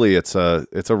 clearly it's a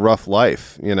rough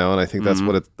life, and I think that's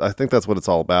what it's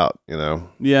all about,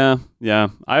 Yeah.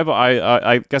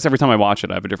 I guess every time I watch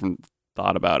it, I have a different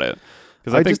thought about it.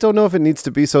 Because I just don't know if it needs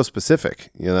to be so specific,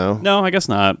 No, I guess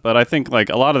not. But I think like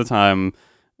a lot of the time,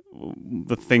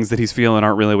 the things that he's feeling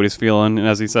aren't really what he's feeling,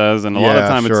 as he says, and a lot of the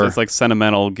time it's like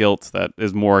sentimental guilt that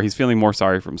is more. He's feeling more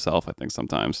sorry for himself, I think,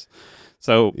 sometimes.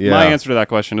 So my answer to that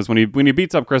question is when he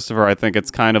beats up Christopher, I think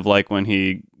it's kind of like when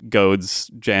he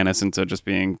goads Janice into just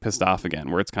being pissed off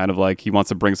again, where it's kind of like he wants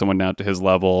to bring someone down to his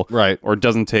level, right? Or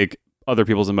doesn't take other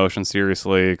people's emotions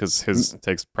seriously because his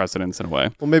takes precedence in a way.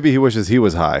 Well, maybe he wishes he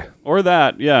was high. Or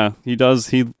that, yeah, he does.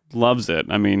 He loves it.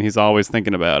 I mean, he's always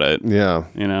thinking about it. Yeah.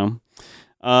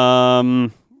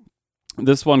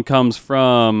 This one comes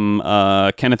from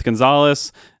Kenneth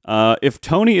Gonzalez. If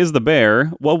Tony is the bear,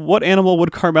 what animal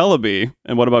would Carmela be?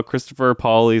 And what about Christopher,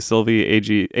 Paulie, Sylvie,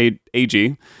 AG,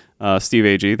 Steve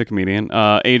Agee, the comedian,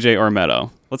 AJ, or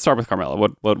Meadow? Let's start with Carmela.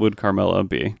 What would Carmela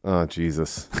be? Oh,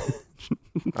 Jesus.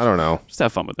 I don't know. Just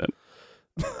have fun with it.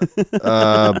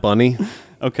 Bunny.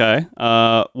 Okay.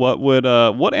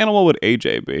 What animal would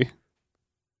AJ be?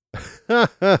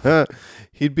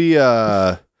 He'd be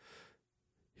a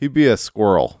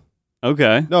squirrel.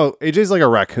 Okay. No, AJ's like a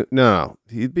raccoon. No.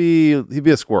 He'd be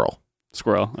a squirrel.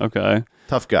 Squirrel. Okay.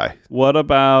 Tough guy. What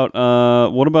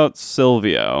about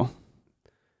Silvio?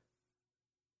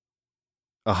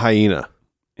 A hyena.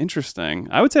 Interesting.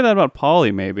 I would say that about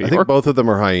Paulie, maybe. I think both of them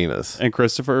are hyenas. And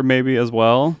Christopher, maybe, as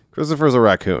well? Christopher's a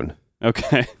raccoon.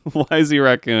 Okay. Why is he a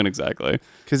raccoon, exactly?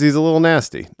 Because he's a little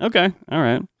nasty. Okay. All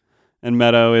right. And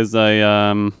Meadow is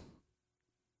a...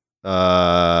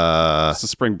 it's a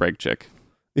spring break chick.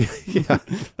 Yeah.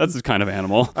 That's the kind of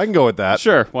animal. I can go with that.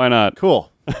 Sure. Why not?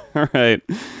 Cool. All right.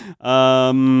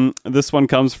 This one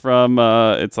comes from,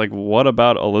 it's like, what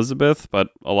about Elizabeth? But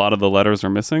a lot of the letters are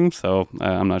missing, so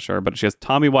I'm not sure. But she has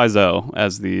Tommy Wiseau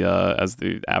as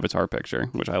the avatar picture,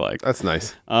 which I like. That's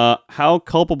nice. How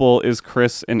culpable is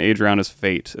Chris in Adriana's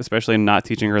fate, especially in not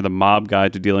teaching her the mob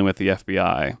guide to dealing with the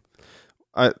FBI?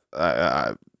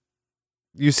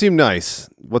 You seem nice.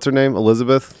 What's her name?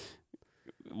 Elizabeth?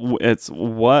 It's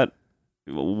what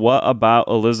about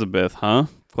Elizabeth, huh?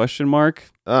 Question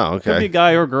mark. Oh, okay. Could be a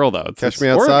guy or girl, though. Catch me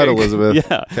outside, Elizabeth.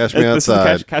 Yeah. Catch me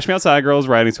outside. Catch me outside, girl is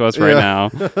writing to us right now.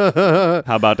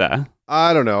 How about that?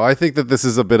 I don't know. I think that this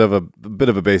is a bit of a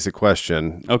basic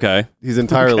question. Okay. He's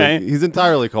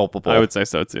entirely culpable. I would say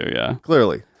so too, yeah.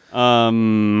 Clearly.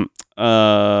 You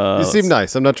seem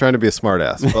nice. I'm not trying to be a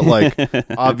smartass, but like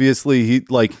obviously he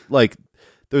like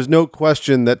there's no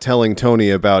question that telling Tony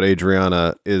about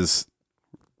Adriana is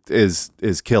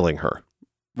killing her.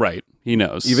 Right. He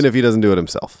knows. even if he doesn't do it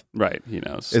himself. Right. He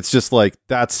knows. It's just like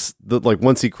that's the like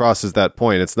once he crosses that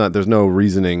point, it's not. There's no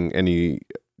reasoning any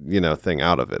thing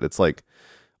out of it. It's like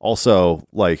also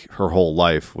like her whole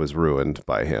life was ruined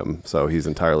by him, so he's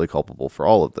entirely culpable for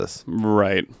all of this.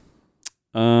 right.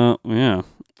 Yeah.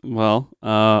 Well,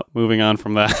 moving on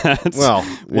from that. Well,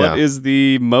 what is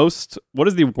the worst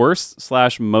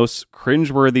 / most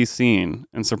cringeworthy scene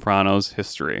in Sopranos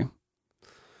history?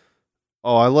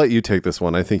 Oh, I'll let you take this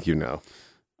one. I think you know.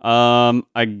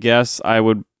 I guess I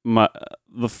would.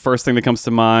 The first thing that comes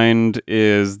to mind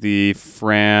is the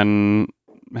Fran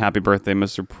 "Happy Birthday,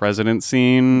 Mr. President"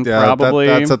 scene. Yeah, probably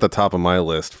that's at the top of my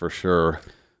list for sure.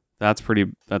 That's pretty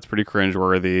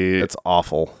cringeworthy. It's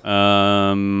awful.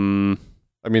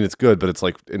 I mean, it's good, but it's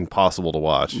like impossible to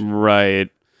watch. Right.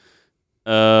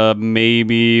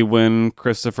 Maybe when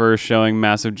Christopher is showing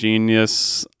Massive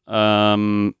Genius,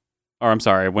 or I'm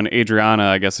sorry, when Adriana,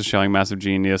 I guess, is showing Massive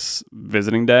Genius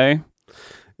Visiting Day.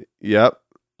 Yep.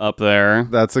 Up there.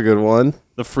 That's a good one.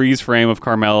 The freeze frame of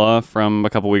Carmela from a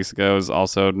couple weeks ago is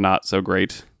also not so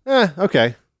great.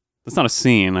 Okay. It's not a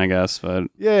scene, I guess, but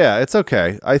Yeah, it's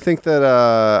okay. I think that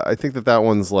that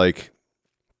one's like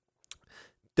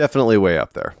definitely way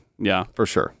up there yeah. for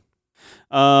sure.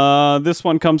 This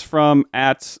one comes from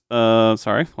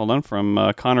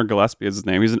from Connor Gillespie is his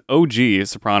name. He's an OG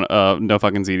Soprano, No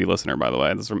Fucking ZD listener, by the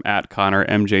way. This is from @Connor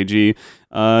MJG.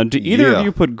 Do either of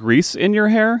you put grease in your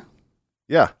hair?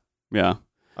 Yeah. Yeah.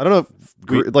 I don't know if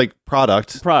like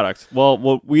product.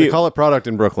 Well, We call it product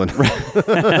in Brooklyn.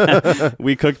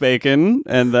 we cook bacon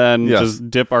and then Yes. just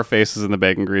dip our faces in the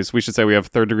bacon grease. We should say we have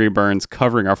 3rd-degree burns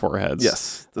covering our foreheads.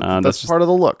 Yes. That's That's just- part of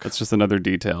the look. That's just another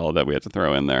detail that we have to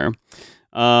throw in there.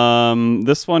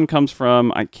 This one comes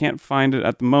from, I can't find it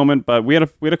at the moment, but we had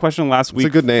a question last week. a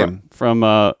good name. From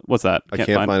what's that? I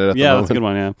can't find it at the yeah, moment. that's a good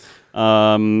one. Yeah.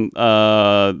 We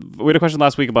had a question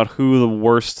last week about who the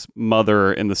worst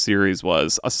mother in the series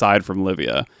was, aside from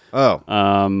Livia. Oh.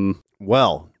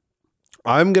 Well,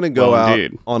 I'm going to go out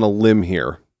indeed. on a limb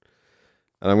here.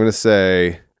 And I'm going to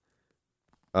say,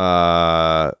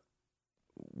 what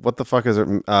the fuck is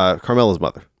her? Carmela's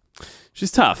mother.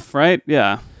 She's tough, right?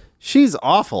 Yeah. She's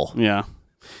awful. Yeah.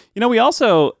 We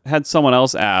also had someone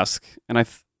else ask, and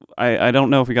I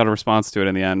don't know if we got a response to it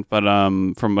in the end, but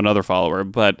from another follower.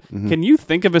 But can you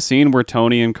think of a scene where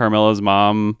Tony and Carmela's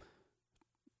mom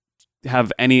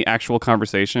have any actual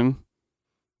conversation?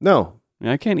 No.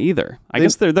 I can't either. I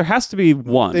guess there has to be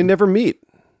one. They never meet.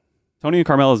 Tony and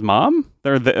Carmela's mom?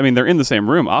 They're in the same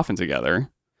room often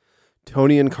together.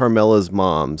 Tony and Carmela's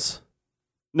moms.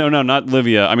 No, not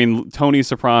Livia. I mean Tony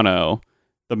Soprano,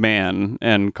 the man,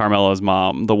 and Carmela's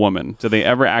mom, the woman. Do they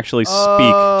ever actually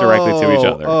speak directly to each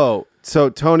other? Oh, so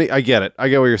Tony, I get it. I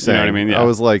get what you're saying. You know what I mean? Yeah. I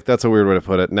was like, that's a weird way to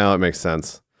put it. Now it makes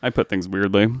sense. I put things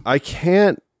weirdly. I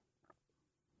can't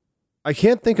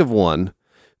think of one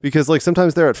because like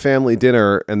sometimes they're at family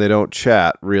dinner and they don't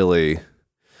chat really.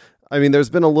 I mean, there's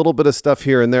been a little bit of stuff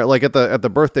here and there. Like at the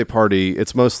birthday party,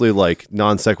 it's mostly like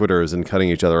non sequiturs and cutting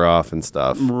each other off and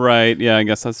stuff. Right. Yeah, I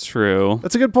guess that's true.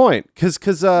 That's a good point. Because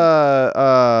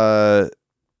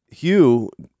Hugh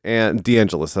and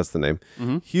DeAngelis, that's the name.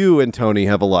 Mm-hmm. Hugh and Tony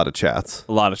have a lot of chats.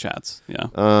 A lot of chats. Yeah.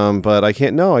 But I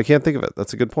can't think of it.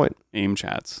 That's a good point. AIM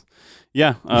chats.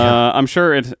 Yeah. I'm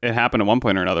sure it happened at one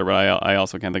point or another, but I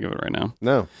also can't think of it right now.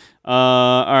 No.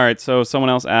 All right. So someone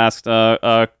else asked,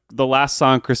 the last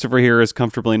song Christopher hears,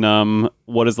 "Comfortably Numb."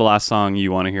 What is the last song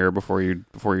you want to hear before you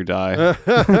die?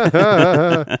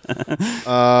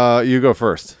 You go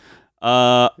first.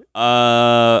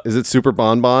 Is it Super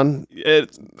Bon Bon?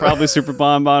 It's probably Super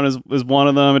Bon Bon is one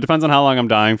of them. It depends on how long I'm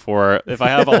dying for. If I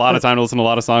have a lot of time to listen to a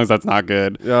lot of songs, that's not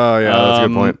good. Oh yeah, that's a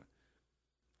good point.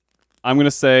 I'm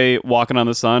gonna say "Walking on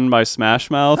the Sun" by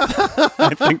Smash Mouth.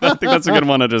 I think that's a good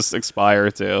one to just expire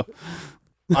to.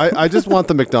 I just want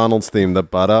the McDonald's theme, the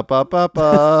ba da ba ba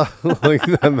ba. Like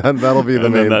that'll be the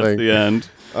And main then that's thing. the end.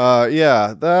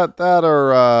 Yeah, that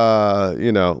or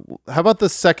how about the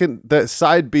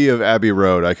side B of Abbey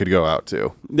Road? I could go out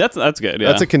to. That's good. Yeah,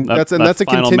 That's a that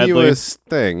final continuous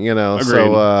thing, Agreed.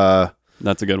 So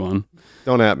That's a good one.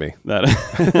 don't at me. That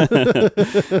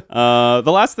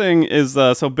the last thing is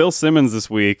so Bill Simmons this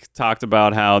week talked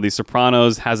about how The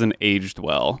Sopranos hasn't aged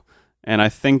well, and I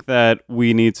think that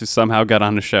we need to somehow get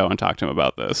on the show and talk to him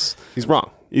about this. He's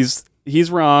wrong.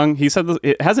 He's wrong. He said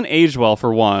it hasn't aged well.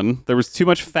 For one, there was too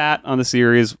much fat on the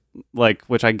series,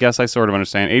 which I guess I sort of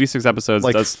understand. 86 episodes,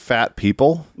 Like fat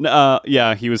people.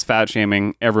 Yeah, he was fat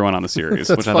shaming everyone on the series,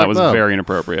 which I thought was fucked up. very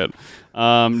inappropriate. He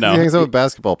hangs out with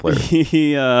basketball players.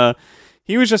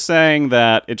 He was just saying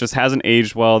that it just hasn't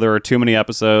aged well. There are too many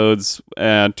episodes,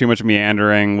 too much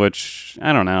meandering, which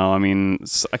I don't know. I mean,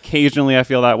 occasionally I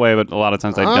feel that way, but a lot of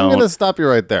times I don't. I'm going to stop you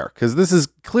right there because this is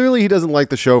clearly he doesn't like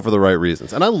the show for the right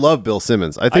reasons. And I love Bill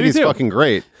Simmons. I think he's fucking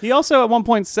great. He also at one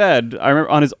point said, I remember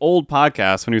on his old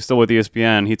podcast when he was still with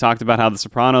ESPN, he talked about how The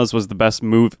Sopranos was the best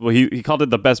movie. Well, he called it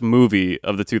the best movie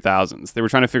of the 2000s. They were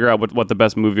trying to figure out what the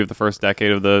best movie of the first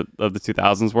decade of the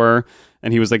 2000s were.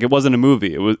 And he was like, it wasn't a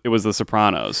movie. It was The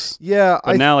Sopranos. Yeah.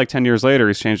 But now, like 10 years later,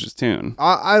 he's changed his tune.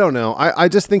 I don't know. I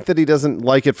just think that he doesn't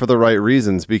like it for the right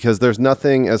reasons because there's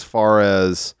nothing as far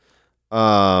as,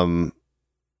 I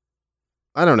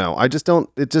don't know. I just don't,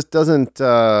 it just doesn't,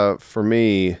 for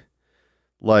me,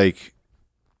 like,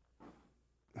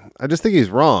 I just think he's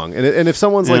wrong. And if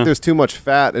someone's like, there's too much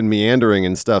fat and meandering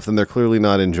and stuff, then they're clearly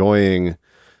not enjoying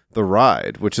the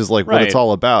ride, which is like what it's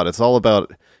all about. It's all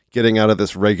about getting out of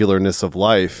this regularness of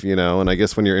life, you know. And I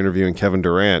guess when you're interviewing Kevin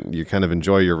Durant, you kind of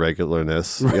enjoy your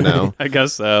regularness, you know. I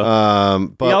guess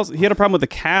so. But he had a problem with the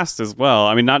cast as well.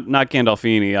 I mean, not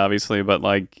Gandolfini, obviously, but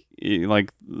like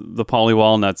the Paulie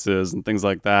Walnutses and things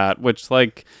like that. Which,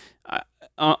 like,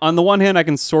 on the one hand, I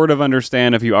can sort of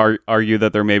understand if you argue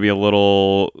that they're maybe a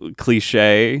little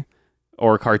cliche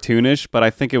or cartoonish, but I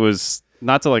think it was.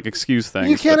 Not to like excuse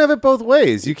things. You can't have it both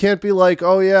ways. You can't be like,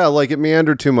 oh yeah, like it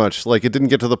meandered too much, like it didn't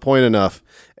get to the point enough,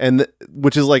 and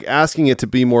which is like asking it to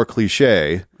be more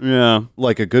cliche. Yeah,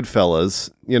 like a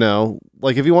Goodfellas, you know.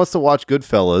 Like if he wants to watch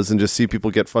Goodfellas and just see people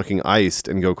get fucking iced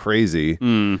and go crazy,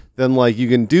 then like you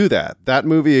can do that. That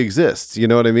movie exists, you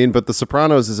know what I mean? But The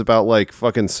Sopranos is about like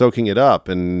fucking soaking it up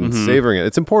and savoring it.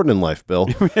 It's important in life, Bill.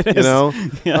 You know,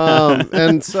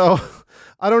 and so.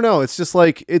 I don't know. It's just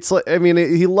like, I mean,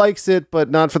 he likes it, but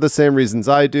not for the same reasons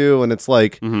I do. And it's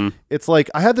like,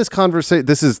 I had this conversation.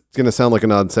 This is going to sound like a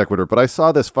non sequitur, but I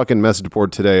saw this fucking message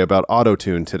board today about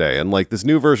autotune today. And like this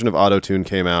new version of autotune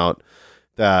came out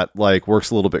that like works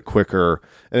a little bit quicker.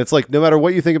 And it's like, no matter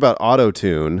what you think about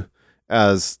autotune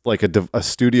as like a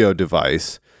studio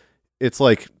device, it's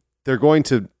like they're going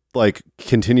to like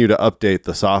continue to update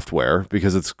the software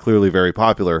because it's clearly very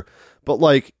popular. But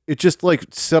like it just like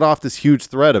set off this huge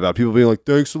thread about people being like,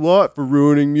 thanks a lot for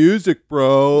ruining music,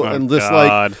 bro. And just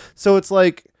like, so it's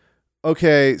like,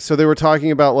 okay, so they were talking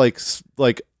about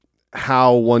like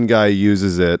how one guy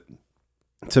uses it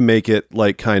to make it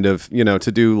like kind of, you know,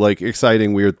 to do like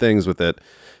exciting weird things with it.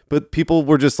 But people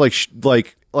were just like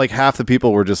like half the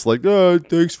people were just like, oh,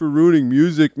 thanks for ruining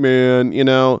music, man, you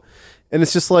know. And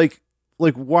it's just like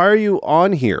why are you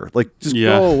on here? Like just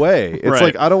go away. It's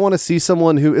like I don't want to see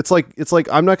someone who it's like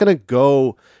I'm not gonna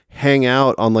go hang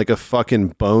out on like a fucking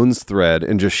Bones thread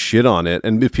and just shit on it.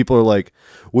 And if people are like,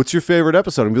 what's your favorite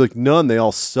episode? And be like, none, they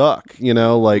all suck, you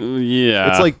know. Like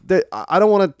it's like I don't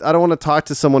want to talk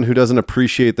to someone who doesn't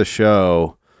appreciate the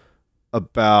show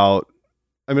about.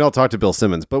 I mean, I'll talk to Bill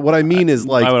Simmons, but what I mean is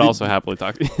like I would also happily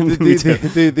talk to him.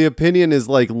 The opinion is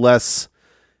like less.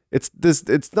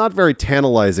 It's not very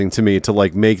tantalizing to me to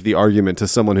like make the argument to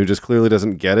someone who just clearly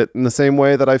doesn't get it in the same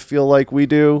way that I feel like we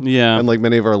do. Yeah. And like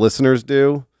many of our listeners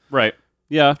do. Right.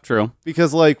 Yeah, true.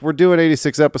 Because like we're doing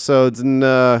 86 episodes and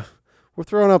we're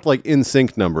throwing up like in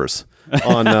sync numbers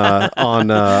on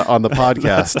the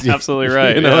podcast. That's absolutely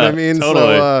right. You know what I mean?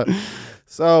 Totally.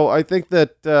 So I think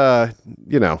that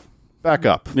you know, back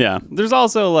up. Yeah. There's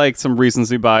also like some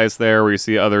recency bias there where you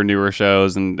see other newer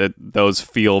shows and those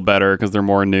feel better because they're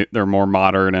more new, they're more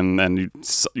modern and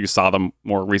you saw them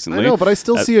more recently. I know, but I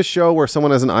still see a show where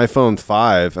someone has an iPhone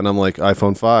 5 and I'm like,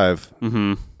 iPhone 5?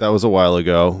 Mm-hmm. That was a while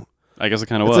ago. I guess it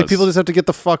kind of was. It's like people just have to get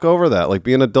the fuck over that. Like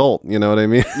be an adult, you know what I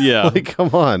mean? Yeah. Like come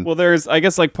on. Well, I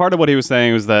guess like part of what he was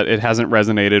saying was that it hasn't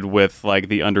resonated with like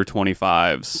the under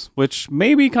 25s, which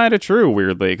may be kind of true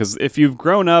weirdly, because if you've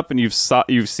grown up and you've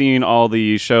seen all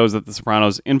the shows that The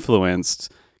Sopranos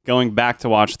influenced, going back to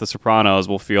watch The Sopranos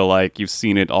will feel like you've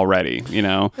seen it already, you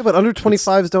know? Yeah, but under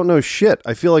 25s don't know shit.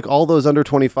 I feel like all those under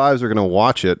 25s are going to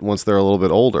watch it once they're a little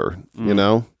bit older, you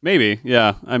know? Maybe,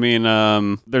 yeah. I mean,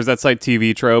 there's that site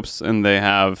TV Tropes, and they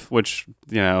have, which,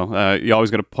 you know, you always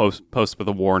got to post with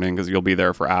a warning because you'll be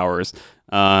there for hours.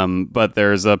 But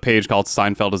there's a page called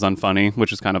Seinfeld is Unfunny,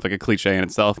 which is kind of like a cliche in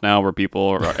itself now, where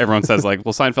everyone says like,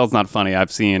 well, Seinfeld's not funny.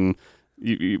 I've seen...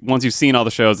 once you've seen all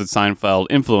the shows that Seinfeld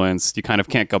influenced, you kind of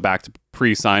can't go back to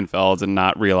pre-Seinfeld and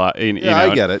not realize. You know,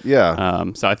 I get it. Yeah.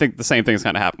 So I think the same thing's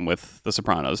kind of happened with The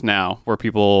Sopranos now, where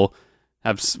people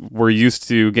we're used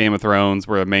to Game of Thrones,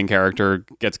 where the main character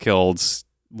gets killed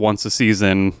once a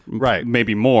season, right?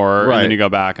 Maybe more, right. And then you go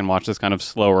back and watch this kind of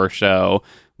slower show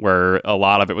where a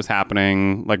lot of it was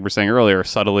happening, like we were saying earlier,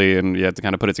 subtly, and you had to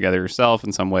kind of put it together yourself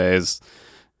in some ways.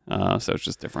 So it's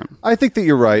just different. I think that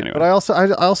you're right, Anyway. but I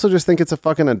also just think it's a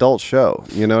fucking adult show.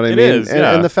 You know what I It mean? is, and,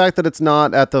 yeah. and the fact that it's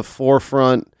not at the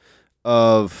forefront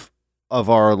of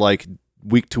our like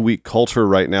week to week culture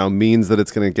right now means that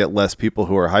it's going to get less people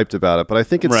who are hyped about it. But I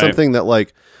think it's Right. something that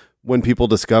like when people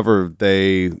discover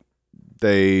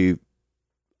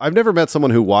I've never met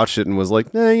someone who watched it and was like,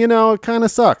 it kind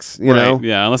of sucks. You know?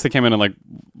 Yeah, unless they came in and like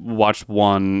watched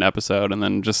one episode and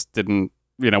then just didn't,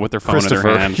 with their phone in their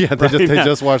Christopher. hand. Yeah, they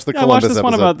just watched the watch Columbus this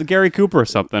one episode. about the Gary Cooper or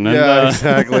something. And, Yeah,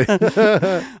 exactly.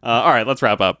 all right, let's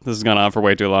wrap up. This has gone on for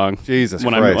way too long. Jesus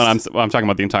when Christ. I'm talking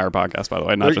about the entire podcast, by the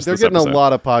way, not They're just this getting episode. a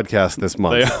lot of podcasts this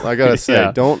month. They I gotta say,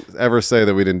 Yeah. don't ever say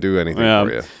that we didn't do anything Yeah.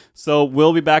 for you. So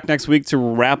we'll be back next week to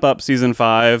wrap up season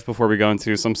 5 before we go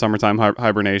into some summertime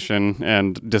hibernation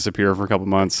and disappear for a couple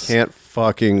months. Can't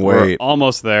fucking We're wait.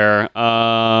 almost there.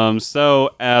 So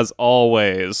as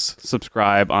always,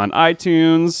 subscribe on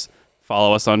iTunes.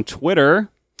 Follow us on Twitter.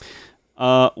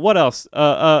 What else?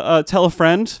 Tell a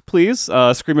friend, please.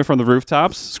 Scream it from the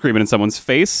rooftops. Scream it in someone's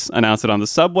face. Announce it on the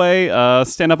subway.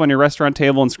 Stand up on your restaurant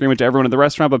table and scream it to everyone in the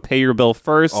restaurant, but pay your bill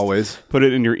first. Always. Put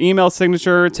it in your email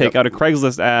signature. Take out a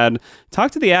Craigslist ad. Talk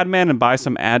to the ad man and buy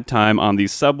some ad time on the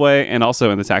subway and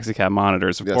also in the taxi cab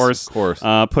monitors, of Yes, course. of course.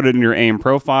 Put it in your AIM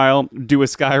profile. Do a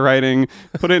skywriting.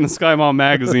 Put it in the Sky Mall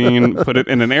magazine. Put it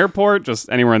in an airport, just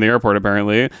anywhere in the airport,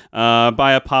 apparently.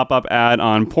 Buy a pop-up ad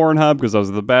on Pornhub because those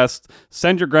are the best.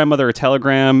 Send your grandmother a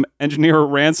telegram. Engineer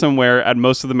ransomware at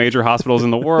most of the major hospitals in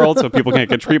the world so people can't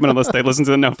get treatment unless they listen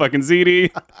to the No Fucking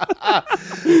ZD.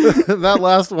 That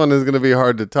last one is going to be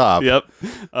hard to top. Yep.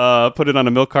 Put it on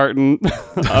a milk carton,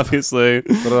 obviously.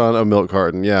 Put it on a milk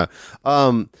carton, yeah.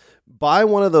 Buy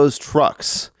one of those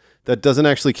trucks that doesn't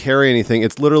actually carry anything.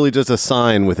 It's literally just a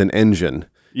sign with an engine.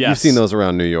 Yes. You've seen those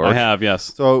around New York. I have,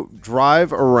 yes. So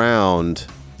drive around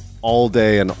all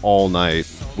day and all night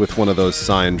with one of those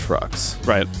sign trucks.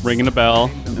 Right. Ringing a bell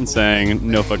and saying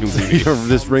No Fucking ZD.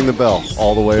 Just ring the bell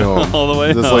all the way home. All the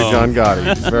way Just home. like John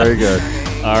Gotti. Very good.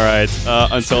 All right.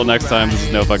 Until next time, this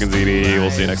is No Fucking ZD.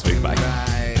 We'll see you next week. Bye.